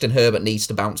 Justin Herbert needs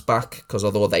to bounce back because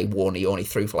although they won, he only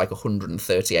threw for like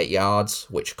 138 yards,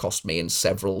 which cost me in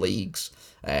several leagues.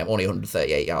 Only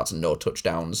 138 yards and no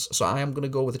touchdowns. So I am going to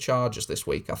go with the Chargers this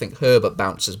week. I think Herbert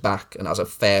bounces back and has a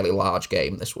fairly large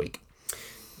game this week.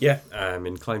 Yeah, I'm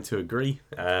inclined to agree.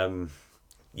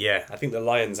 Yeah, I think the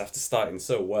Lions, after starting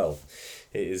so well,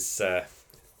 they're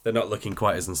not looking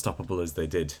quite as unstoppable as they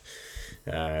did.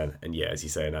 And yeah, as you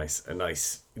say, a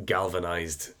nice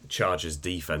galvanized Chargers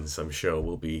defense. I'm sure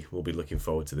we'll be looking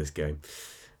forward to this game.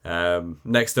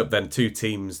 Next up, then, two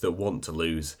teams that want to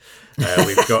lose.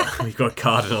 We've got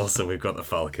Cardinals and we've got the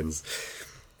Falcons.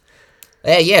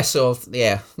 I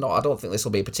don't think this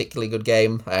will be a particularly good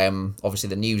game. Obviously,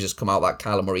 the news has come out that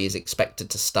Kyler Murray is expected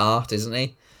to start, isn't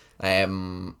he?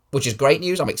 Which is great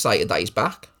news. I'm excited that he's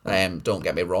back. Don't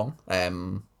get me wrong.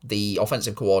 The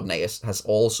offensive coordinator has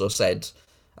also said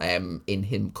in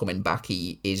him coming back,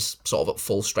 he is sort of at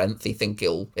full strength. He think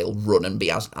he'll run and be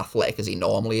as athletic as he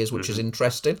normally is, which is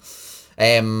interesting.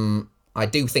 I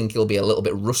do think he'll be a little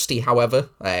bit rusty, however.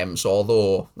 So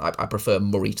although I prefer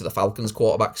Murray to the Falcons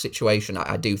quarterback situation,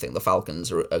 I do think the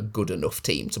Falcons are a good enough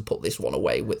team to put this one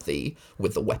away with the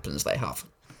weapons they have.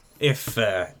 If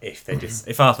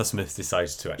Arthur Smith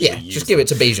decides to actually use just give it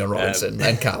to Bijan Robinson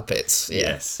and Kyle Pitts. Yeah.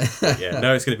 Yes. Yeah.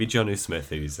 No, it's going to be Jonnu Smith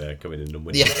who's coming in and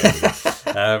winning the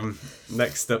game.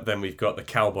 Next up, then, we've got the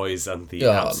Cowboys and the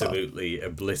absolutely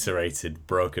obliterated,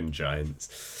 broken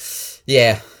Giants.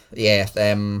 Yeah.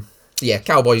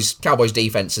 Cowboys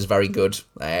defense is very good.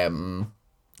 Tommy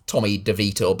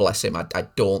DeVito, bless him, I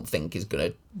don't think is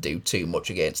going to do too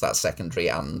much against that secondary,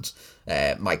 and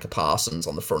Micah Parsons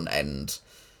on the front end.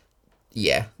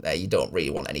 Yeah, you don't really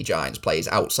want any Giants players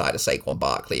outside of Saquon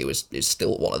Barkley, who is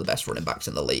still one of the best running backs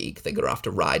in the league. They're going to have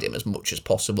to ride him as much as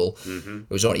possible. It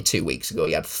was only 2 weeks ago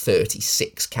he had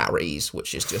 36 carries,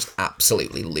 which is just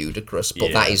absolutely ludicrous.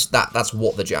 But that's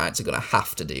what the Giants are going to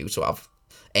have to do to have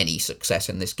any success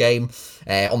in this game.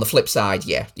 On the flip side,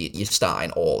 you're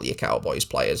starting all your Cowboys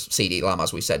players. CeeDee Lamb,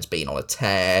 as we said, has been on a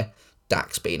tear.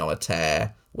 Dak's been on a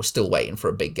tear. We're still waiting for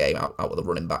a big game out with the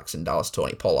running backs in Dallas,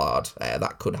 Tony Pollard.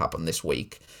 That could happen this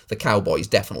week. The Cowboys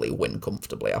definitely win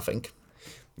comfortably, I think.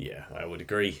 Yeah, I would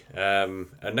agree. And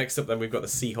next up, then, we've got the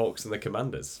Seahawks and the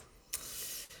Commanders.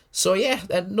 So,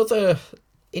 another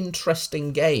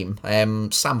interesting game.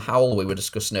 Sam Howell, we were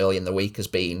discussing earlier in the week, has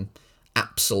been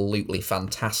absolutely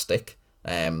fantastic.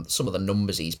 Some of the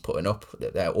numbers he's putting up,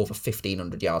 over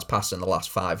 1,500 yards passing in the last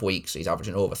 5 weeks. He's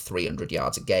averaging over 300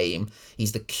 yards a game.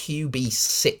 He's the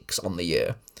QB6 on the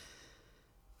year.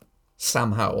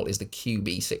 Sam Howell is the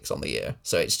QB6 on the year.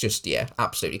 So it's just,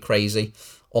 absolutely crazy.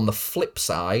 On the flip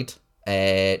side,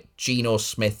 Geno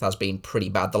Smith has been pretty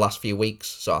bad the last few weeks,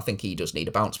 so I think he does need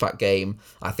a bounce-back game.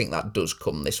 I think that does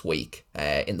come this week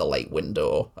in the late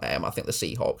window. I think the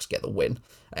Seahawks get the win,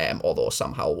 although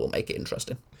Sam Howell will make it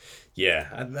interesting. Yeah,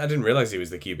 I didn't realise he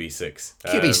was the QB6.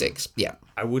 QB6, yeah.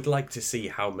 I would like to see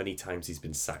how many times he's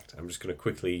been sacked. I'm just going to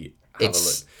quickly have a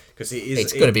look. Because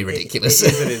it's going to be ridiculous.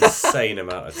 It is an insane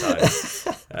amount of times.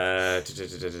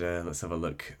 Let's have a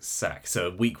look. Sack. So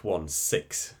week 1,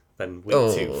 6. Then week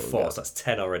 2, 4. God. So that's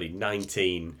 10 already.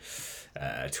 19,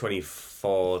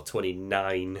 24,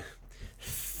 29,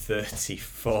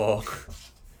 34,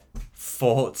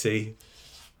 40,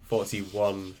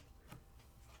 41...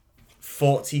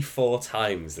 44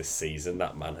 times this season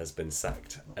that man has been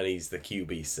sacked, and he's the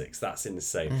QB6. That's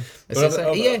insane. But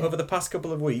over the past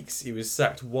couple of weeks, he was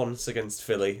sacked once against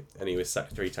Philly, and he was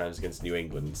sacked 3 times against New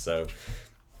England. So,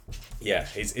 yeah,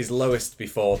 his lowest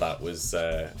before that was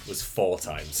 4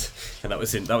 times, and that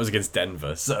was against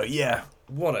Denver. So yeah,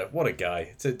 what a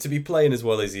guy to be playing as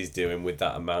well as he's doing with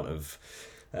that amount of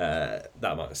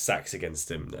sacks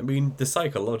against him. I mean, the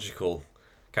psychological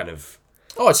kind of.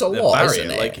 Oh, it's a lot, barrier.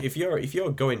 Isn't it? Like if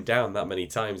you're going down that many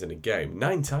times in a game,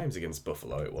 9 times against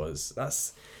Buffalo it was.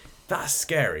 That's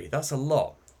scary. That's a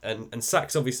lot. And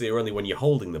sacks obviously are only when you're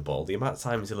holding the ball. The amount of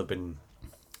times he'll have been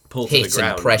pulled to the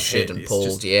ground, and pressured and pulled.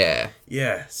 Just,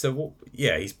 yeah. So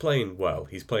he's playing well.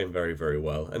 He's playing very, very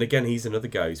well. And again, he's another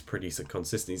guy who's pretty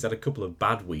consistent. He's had a couple of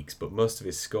bad weeks, but most of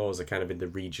his scores are kind of in the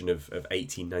region of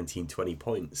 18, 19, 20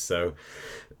 points. So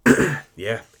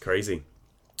yeah, crazy.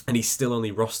 And he's still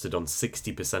only rostered on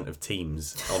 60% of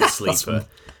teams on Sleeper,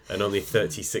 and only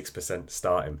 36%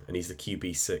 start him, and he's the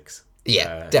QB6.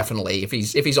 Yeah, definitely. If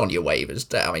he's on your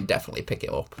waivers, I mean, definitely pick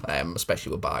him up,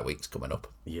 especially with bye weeks coming up.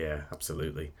 Yeah,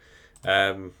 absolutely.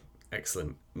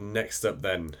 Excellent. Next up,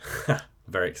 then,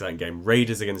 very exciting game: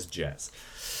 Raiders against Jets.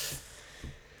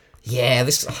 Yeah,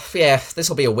 this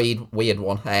will be a weird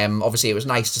one. Obviously, it was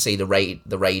nice to see the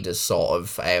Raiders sort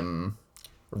of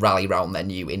rally round their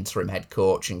new interim head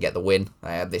coach and get the win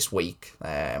this week.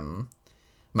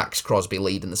 Max Crosby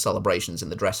leading the celebrations in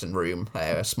the dressing room,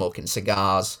 smoking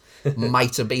cigars.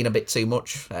 Might have been a bit too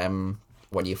much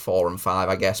when you're 4-5,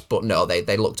 I guess. But no,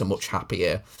 they looked a much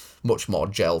happier, much more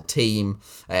gelled team.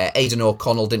 Aidan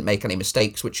O'Connell didn't make any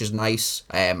mistakes, which is nice.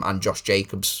 And Josh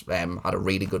Jacobs had a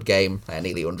really good game,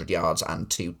 nearly 100 yards and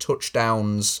 2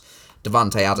 touchdowns.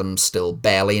 Devontae Adams still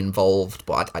barely involved,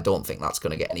 but I don't think that's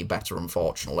going to get any better,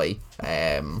 unfortunately.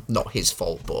 Not his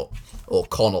fault, but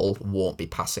O'Connell won't be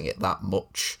passing it that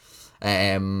much.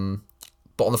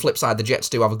 But on the flip side, the Jets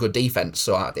do have a good defense,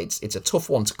 so it's a tough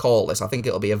one to call this. I think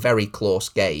it'll be a very close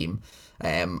game.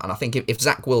 And I think if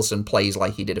Zach Wilson plays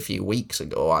like he did a few weeks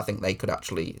ago, I think they could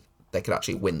actually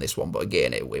win this one. But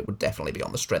again, it would definitely be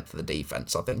on the strength of the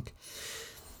defense, I think.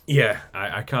 Yeah,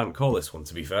 I can't call this one,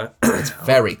 to be fair. It's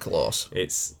very close.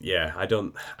 I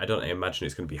don't imagine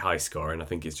it's going to be high scoring. I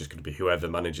think it's just going to be whoever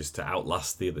manages to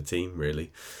outlast the other team,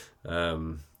 really.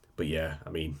 But yeah, I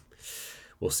mean,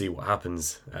 we'll see what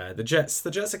happens. The Jets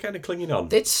are kind of clinging on.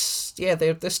 They're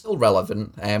still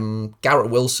relevant.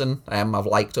 Garrett Wilson, I've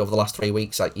liked over the last 3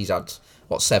 weeks. Like, he's had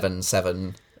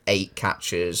 8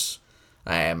 catches.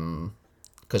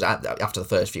 Because after the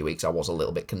first few weeks, I was a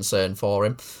little bit concerned for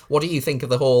him. What do you think of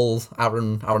the whole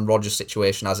Aaron Rodgers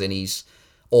situation? As in, he's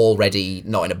already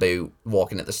not in a boot,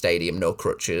 walking at the stadium, no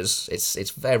crutches.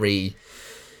 It's very,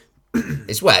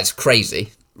 it's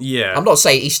crazy. Yeah, I'm not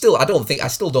saying I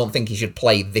still don't think he should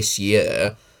play this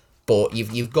year, but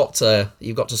you've got to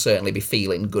certainly be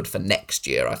feeling good for next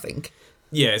year, I think.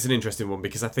 Yeah, it's an interesting one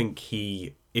because I think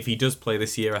if he does play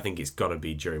this year, I think it's got to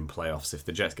be during playoffs. If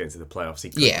the Jets get into the playoffs, he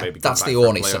could maybe come that's back the for a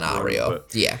only playoff scenario. Run,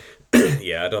 but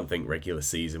yeah, I don't think regular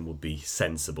season would be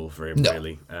sensible for him,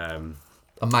 really.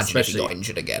 Imagine if he got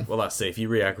injured again. Well, that's it. If you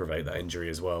re-aggravate that injury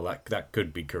as well, that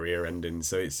could be career-ending.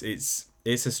 So it's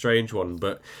a strange one,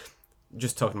 but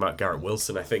just talking about Garrett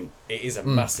Wilson, I think it is a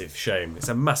massive shame. It's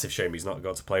a massive shame he's not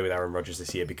got to play with Aaron Rodgers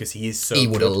this year because he is so He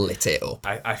would have lit it up.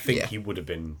 I think he would have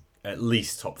been at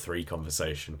least top 3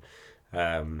 conversation.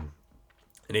 And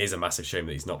it is a massive shame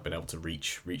that he's not been able to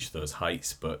reach those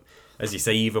heights. But as you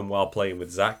say, even while playing with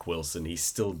Zach Wilson, he's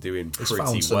still doing pretty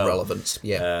well. He's found some relevance,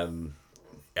 yeah.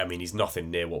 I mean, he's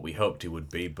nothing near what we hoped he would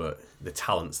be, but the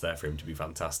talent's there for him to be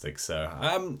fantastic. So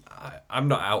I'm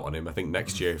not out on him. I think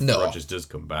next year, if Rodgers does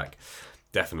come back,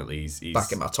 definitely he's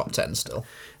back in my top 10 still.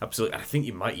 Absolutely. I think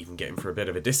you might even get him for a bit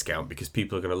of a discount because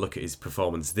people are going to look at his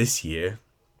performance this year,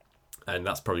 and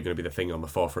that's probably going to be the thing on the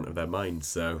forefront of their minds.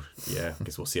 So, yeah, I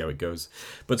guess we'll see how it goes.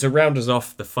 But to round us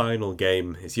off, the final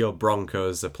game is your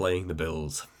Broncos are playing the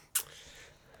Bills.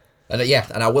 And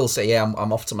and I will say,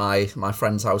 I'm off to my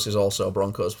friend's house, who's also a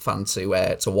Broncos fan,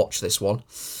 to watch this one.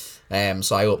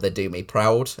 So I hope they do me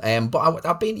proud. But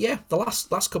I've been, the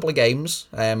last couple of games,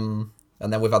 and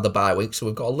then we've had the bye week, so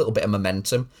we've got a little bit of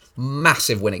momentum.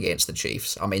 Massive win against the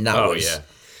Chiefs. I mean,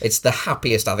 it's the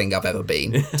happiest I think I've ever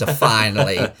been to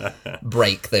finally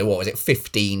break the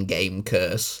 15-game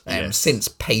curse since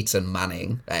Peyton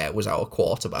Manning was our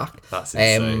quarterback. That's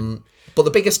insane. But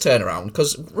the biggest turnaround,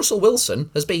 because Russell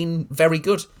Wilson has been very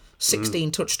good.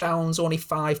 16 touchdowns, only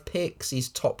 5 picks. He's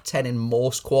top 10 in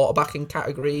most quarterbacking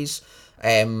categories.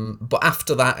 But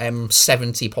after that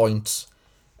 70-point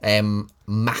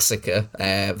massacre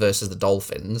versus the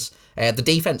Dolphins, the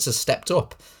defense has stepped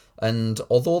up. And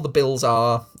although the Bills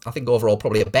are, I think, overall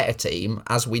probably a better team,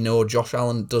 as we know, Josh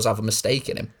Allen does have a mistake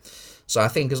in him. So I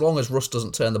think as long as Russ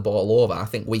doesn't turn the ball over, I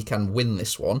think we can win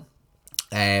this one.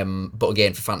 But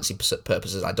again, for fantasy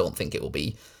purposes, I don't think it will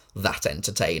be that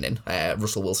entertaining.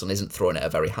 Russell Wilson isn't throwing at a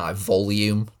very high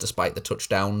volume, despite the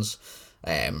touchdowns.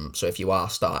 So if you are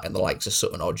starting the likes of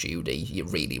Sutton or Judy, you're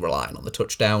really relying on the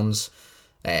touchdowns.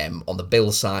 On the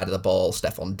Bills side of the ball,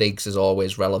 Stephon Diggs is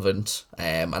always relevant.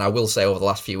 And I will say over the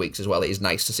last few weeks as well, it is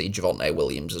nice to see Javonte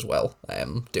Williams as well,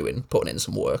 putting in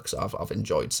some work. So I've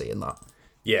enjoyed seeing that.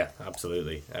 Yeah,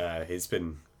 absolutely. He's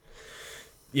been...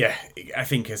 Yeah, I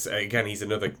think he's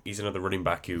another running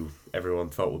back who everyone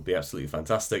thought would be absolutely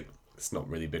fantastic. It's not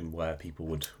really been where people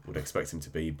would expect him to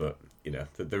be, but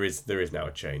there is now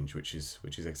a change, which is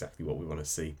exactly what we want to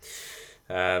see.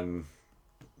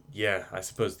 I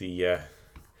suppose the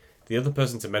other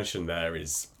person to mention there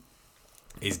is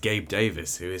Gabe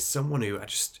Davis, who is someone who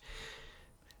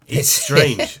it's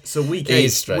strange. So week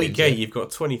 8, you've got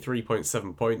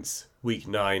 23.7 points Week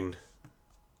 9,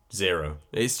 0.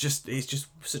 He's just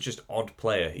such an odd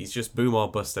player. He's just boom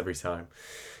or bust every time.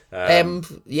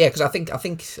 Yeah, because I think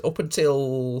up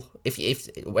until if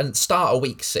when start of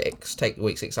week 6, take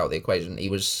week 6 out of the equation, he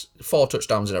was 4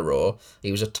 touchdowns in a row.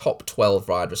 He was a top 12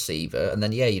 wide receiver, and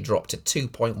then he dropped to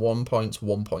 2.1 points,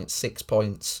 1.6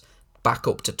 points, back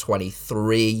up to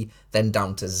 23, then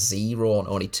down to 0 on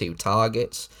only 2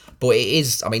 targets. But it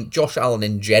is, I mean, Josh Allen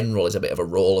in general is a bit of a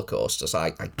roller coaster, so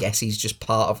I guess he's just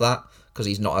part of that because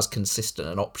he's not as consistent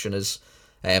an option as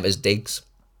Diggs.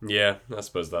 Yeah, I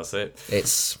suppose that's it. It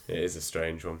is a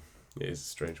strange one.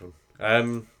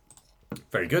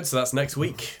 Very good. So that's next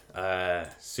week.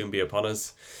 Soon be upon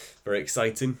us. Very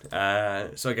exciting.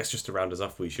 So I guess just to round us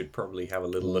off, we should probably have a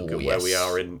little look at where we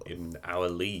are in our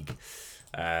league.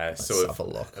 Let's have a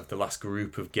look. Of the last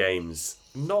group of games,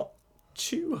 not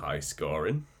too high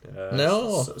scoring.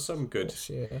 No, some good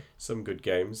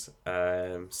games.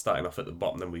 Starting off at the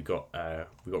bottom, then we got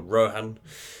Rohan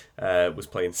was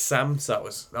playing Sam, so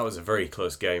that was a very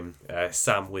close game.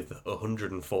 Sam with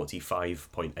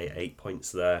 145.88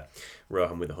 points there,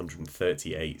 Rohan with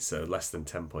 138, so less than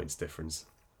 10 points difference.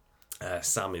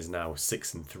 Sam is now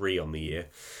 6-3 on the year.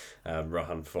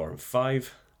 Rohan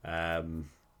 4-5.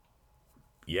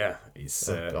 Yeah,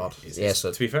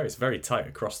 to be fair, it's very tight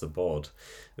across the board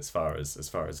as far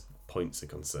as points are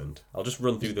concerned. I'll just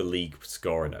run through the league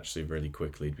scoring actually really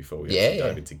quickly before we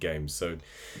dive into games. So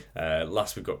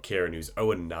last we've got Kieran, who's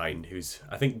 0-9, who's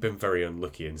I think been very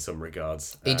unlucky in some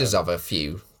regards. He does have a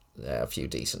few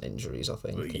decent injuries, I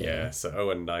think. Yeah, so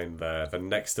 0-9 there. Then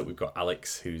next up we've got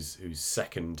Alex, who's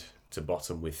second to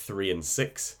bottom with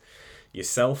 3-6.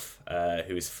 Yourself,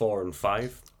 who is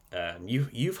 4-5. And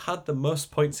you've had the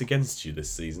most points against you this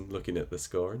season, looking at the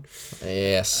scoring.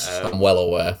 Yes, I'm well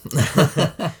aware.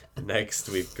 Next,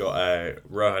 we've got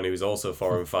Rohan, who's also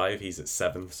 4-5. He's at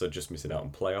 7th, so just missing out on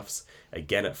playoffs.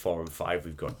 Again at 4-5,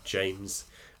 we've got James,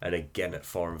 and again at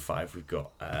 4-5,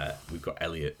 we've got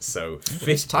Elliot. So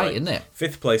it's tight, isn't it?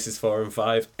 5th place is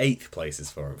 4-5, 8th place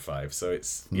is 4-5. So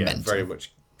it's mental. Very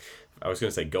much. I was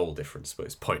going to say goal difference, but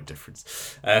it's point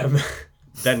difference.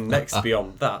 Then next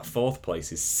beyond that, 4th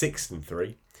place is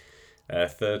 6-3.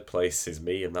 3rd place is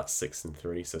me, and that's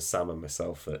 6-3. So Sam and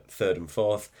myself at 3rd and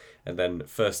 4th, and then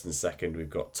 1st and 2nd we've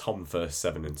got Tom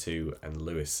 1st 7-2 and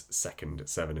Lewis 2nd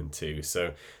 7-2.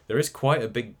 So there is quite a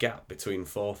big gap between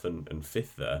 4th and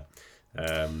 5th there.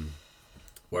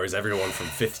 Whereas everyone from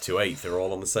 5th to 8th are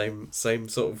all on the same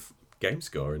sort of game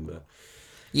score in there.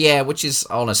 Yeah, which is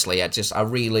honestly, I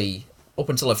really up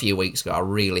until a few weeks ago, I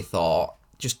really thought,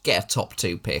 just get a top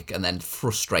 2 pick, and then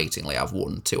frustratingly I've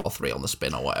won 2 or 3 on the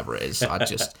spin or whatever it is.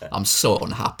 I'm so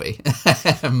unhappy.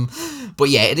 But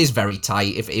yeah, it is very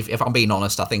tight. If I'm being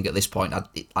honest, I think at this point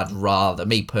I'd rather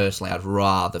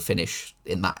finish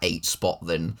in that 8th spot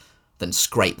than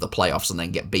scrape the playoffs and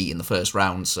then get beat in the first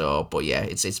round. So, but yeah,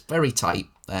 it's very tight.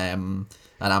 And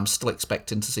I'm still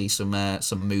expecting to see some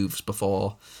moves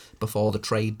before the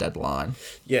trade deadline.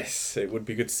 Yes, it would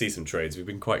be good to see some trades. We've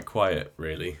been quite quiet,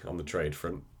 really, on the trade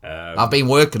front. I've been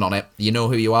working on it. You know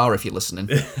who you are if you're listening.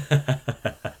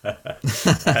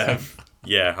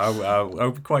 Yeah,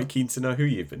 I'm quite keen to know who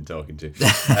you've been talking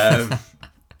to.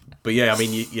 But yeah, I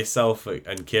mean, yourself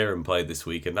and Kieran played this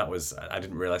week, and I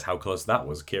didn't realise how close that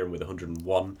was. Kieran with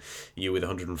 101, you with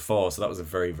 104, so that was a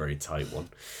very, very tight one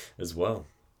as well.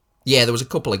 Yeah, there was a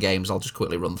couple of games. I'll just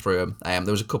quickly run through them.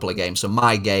 There was a couple of games. So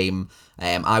my game,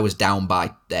 I was down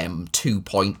by 2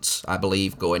 points, I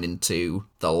believe, going into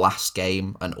the last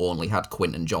game, and only had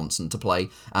Quinton Johnson to play.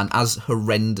 And as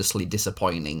horrendously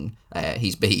disappointing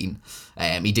he's been,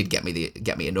 he did get me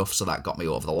enough, so that got me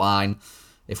over the line.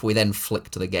 If we then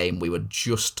flick to the game we were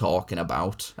just talking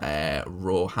about,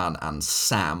 Rohan and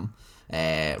Sam.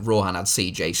 Rohan had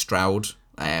CJ Stroud.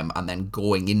 And then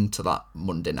going into that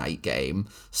Monday night game,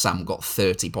 Sam got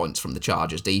 30 points from the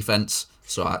Chargers defense.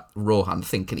 So Rohan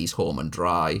thinking he's home and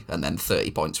dry, and then 30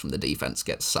 points from the defense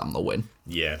gets Sam the win.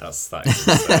 Yeah, that is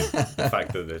insane. The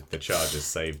fact that the Chargers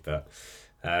saved that.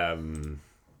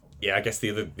 Yeah, I guess the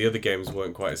other games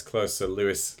weren't quite as close. So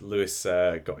Lewis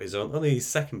got only his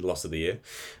 2nd loss of the year,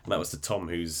 and that was to Tom,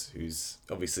 who's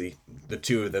obviously the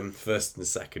two of them, 1st and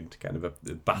 2nd, kind of a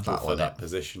battle for that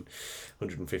position.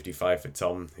 155 for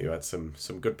Tom, who had some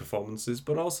good performances,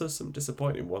 but also some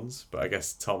disappointing ones. But I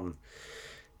guess Tom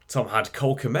had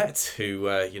Cole Kmet, who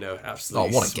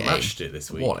absolutely smashed it this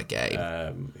week. What a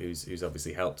game! Who's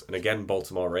obviously helped, and again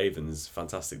Baltimore Ravens,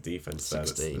 fantastic defense there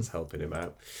that's helping him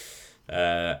out.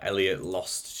 Elliot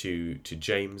lost to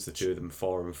James, the two of them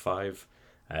 4 and 5.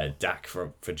 Dak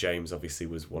for James obviously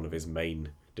was one of his main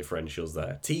differentials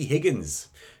there. T. Higgins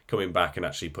coming back and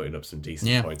actually putting up some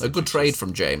decent points. A good trade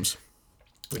from James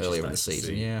earlier in the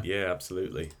season. Yeah,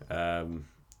 absolutely.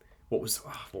 What was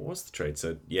the trade?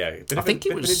 So yeah, it was an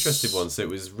interesting one. So it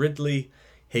was Ridley,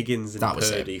 Higgins, and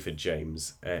Purdy for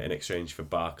James in exchange for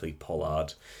Barkley,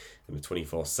 Pollard, in the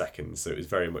 24 seconds. So it was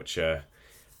very much a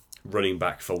running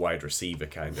back for wide receiver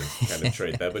kind of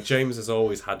trade there. But James has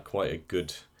always had quite a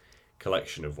good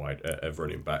collection of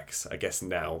running backs. I guess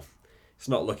now it's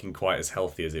not looking quite as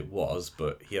healthy as it was,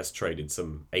 but he has traded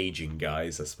some aging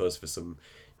guys, I suppose, for some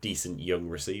decent young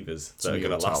receivers that are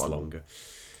going to last longer.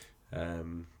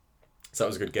 So that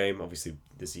was a good game. Obviously,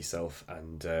 there's yourself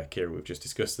and Kieran we've just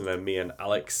discussed, and then me and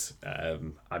Alex.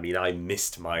 I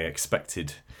missed my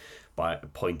expected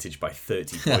pointage by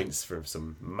 30 points from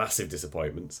some massive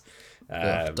disappointments.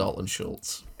 Dalton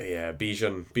Schultz. Yeah,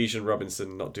 Bijan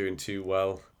Robinson not doing too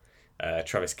well.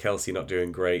 Travis Kelce not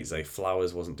doing great. Zay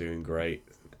Flowers wasn't doing great.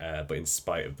 But in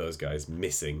spite of those guys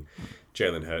missing,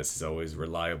 Jalen Hurts is always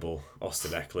reliable.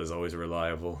 Austin Eckler is always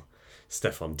reliable.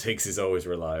 Stephon Diggs is always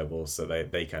reliable. So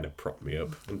they kind of prop me up.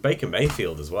 And Baker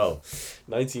Mayfield as well.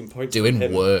 19 points.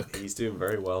 Doing work. He's doing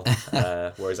very well.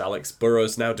 Whereas Alex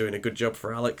Burrow's now doing a good job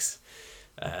for Alex.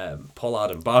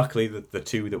 Pollard and Barkley, the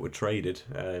two that were traded,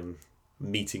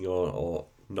 meeting or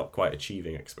not quite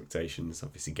achieving expectations.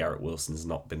 Obviously, Garrett Wilson's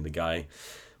not been the guy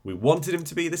we wanted him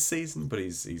to be this season, but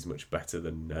he's much better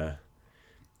than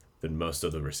most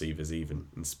other receivers, even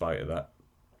in spite of that.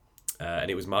 And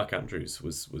it was Mark Andrews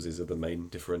was his other main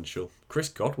differential. Chris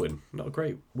Godwin, not a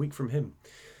great week from him,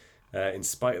 in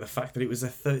spite of the fact that it was a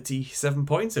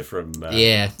 37-pointer from the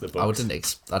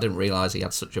Bucs. I didn't realise he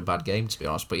had such a bad game, to be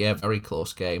honest. But yeah, very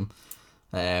close game.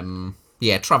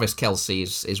 Travis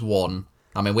Kelce is one.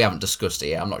 I mean, we haven't discussed it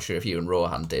yet. I'm not sure if you and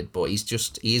Rohan did, but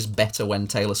he is better when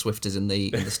Taylor Swift is in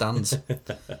the stands.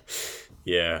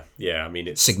 Yeah. I mean,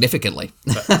 it's significantly.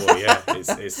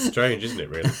 It's strange, isn't it?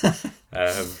 Really,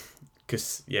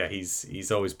 because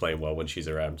he's always playing well when she's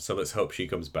around. So let's hope she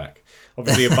comes back.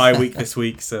 Obviously, a bye week this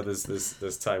week, so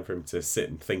there's time for him to sit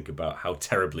and think about how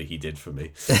terribly he did for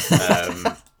me.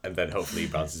 And then hopefully he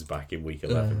bounces back in week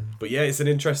 11. But yeah, it's an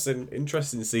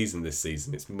interesting season this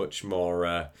season. It's much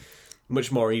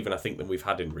more even, I think, than we've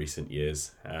had in recent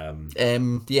years.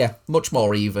 Much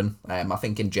more even. I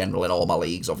think in general in all my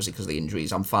leagues, obviously because of the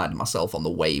injuries, I'm finding myself on the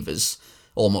waivers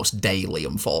almost daily,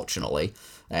 unfortunately.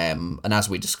 And as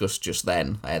we discussed just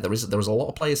then, there is a lot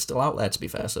of players still out there, to be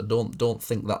fair. So don't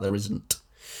think that there isn't.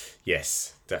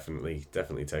 Yes, definitely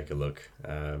take a look.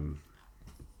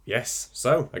 Yes,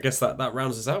 so I guess that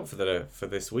rounds us out for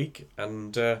this week.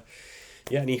 And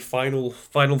any final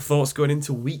thoughts going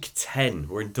into week 10?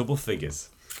 We're in double figures.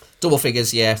 Double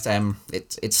figures, yeah.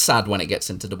 It's sad when it gets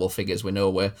into double figures. We know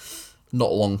we're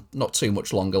not too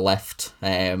much longer left.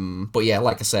 But yeah,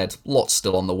 like I said, lots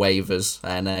still on the waivers,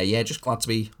 and just glad to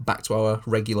be back to our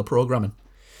regular programming.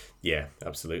 Yeah,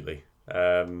 absolutely.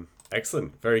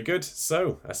 Excellent, very good.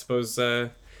 So I suppose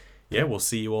we'll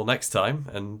see you all next time,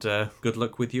 and good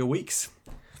luck with your weeks.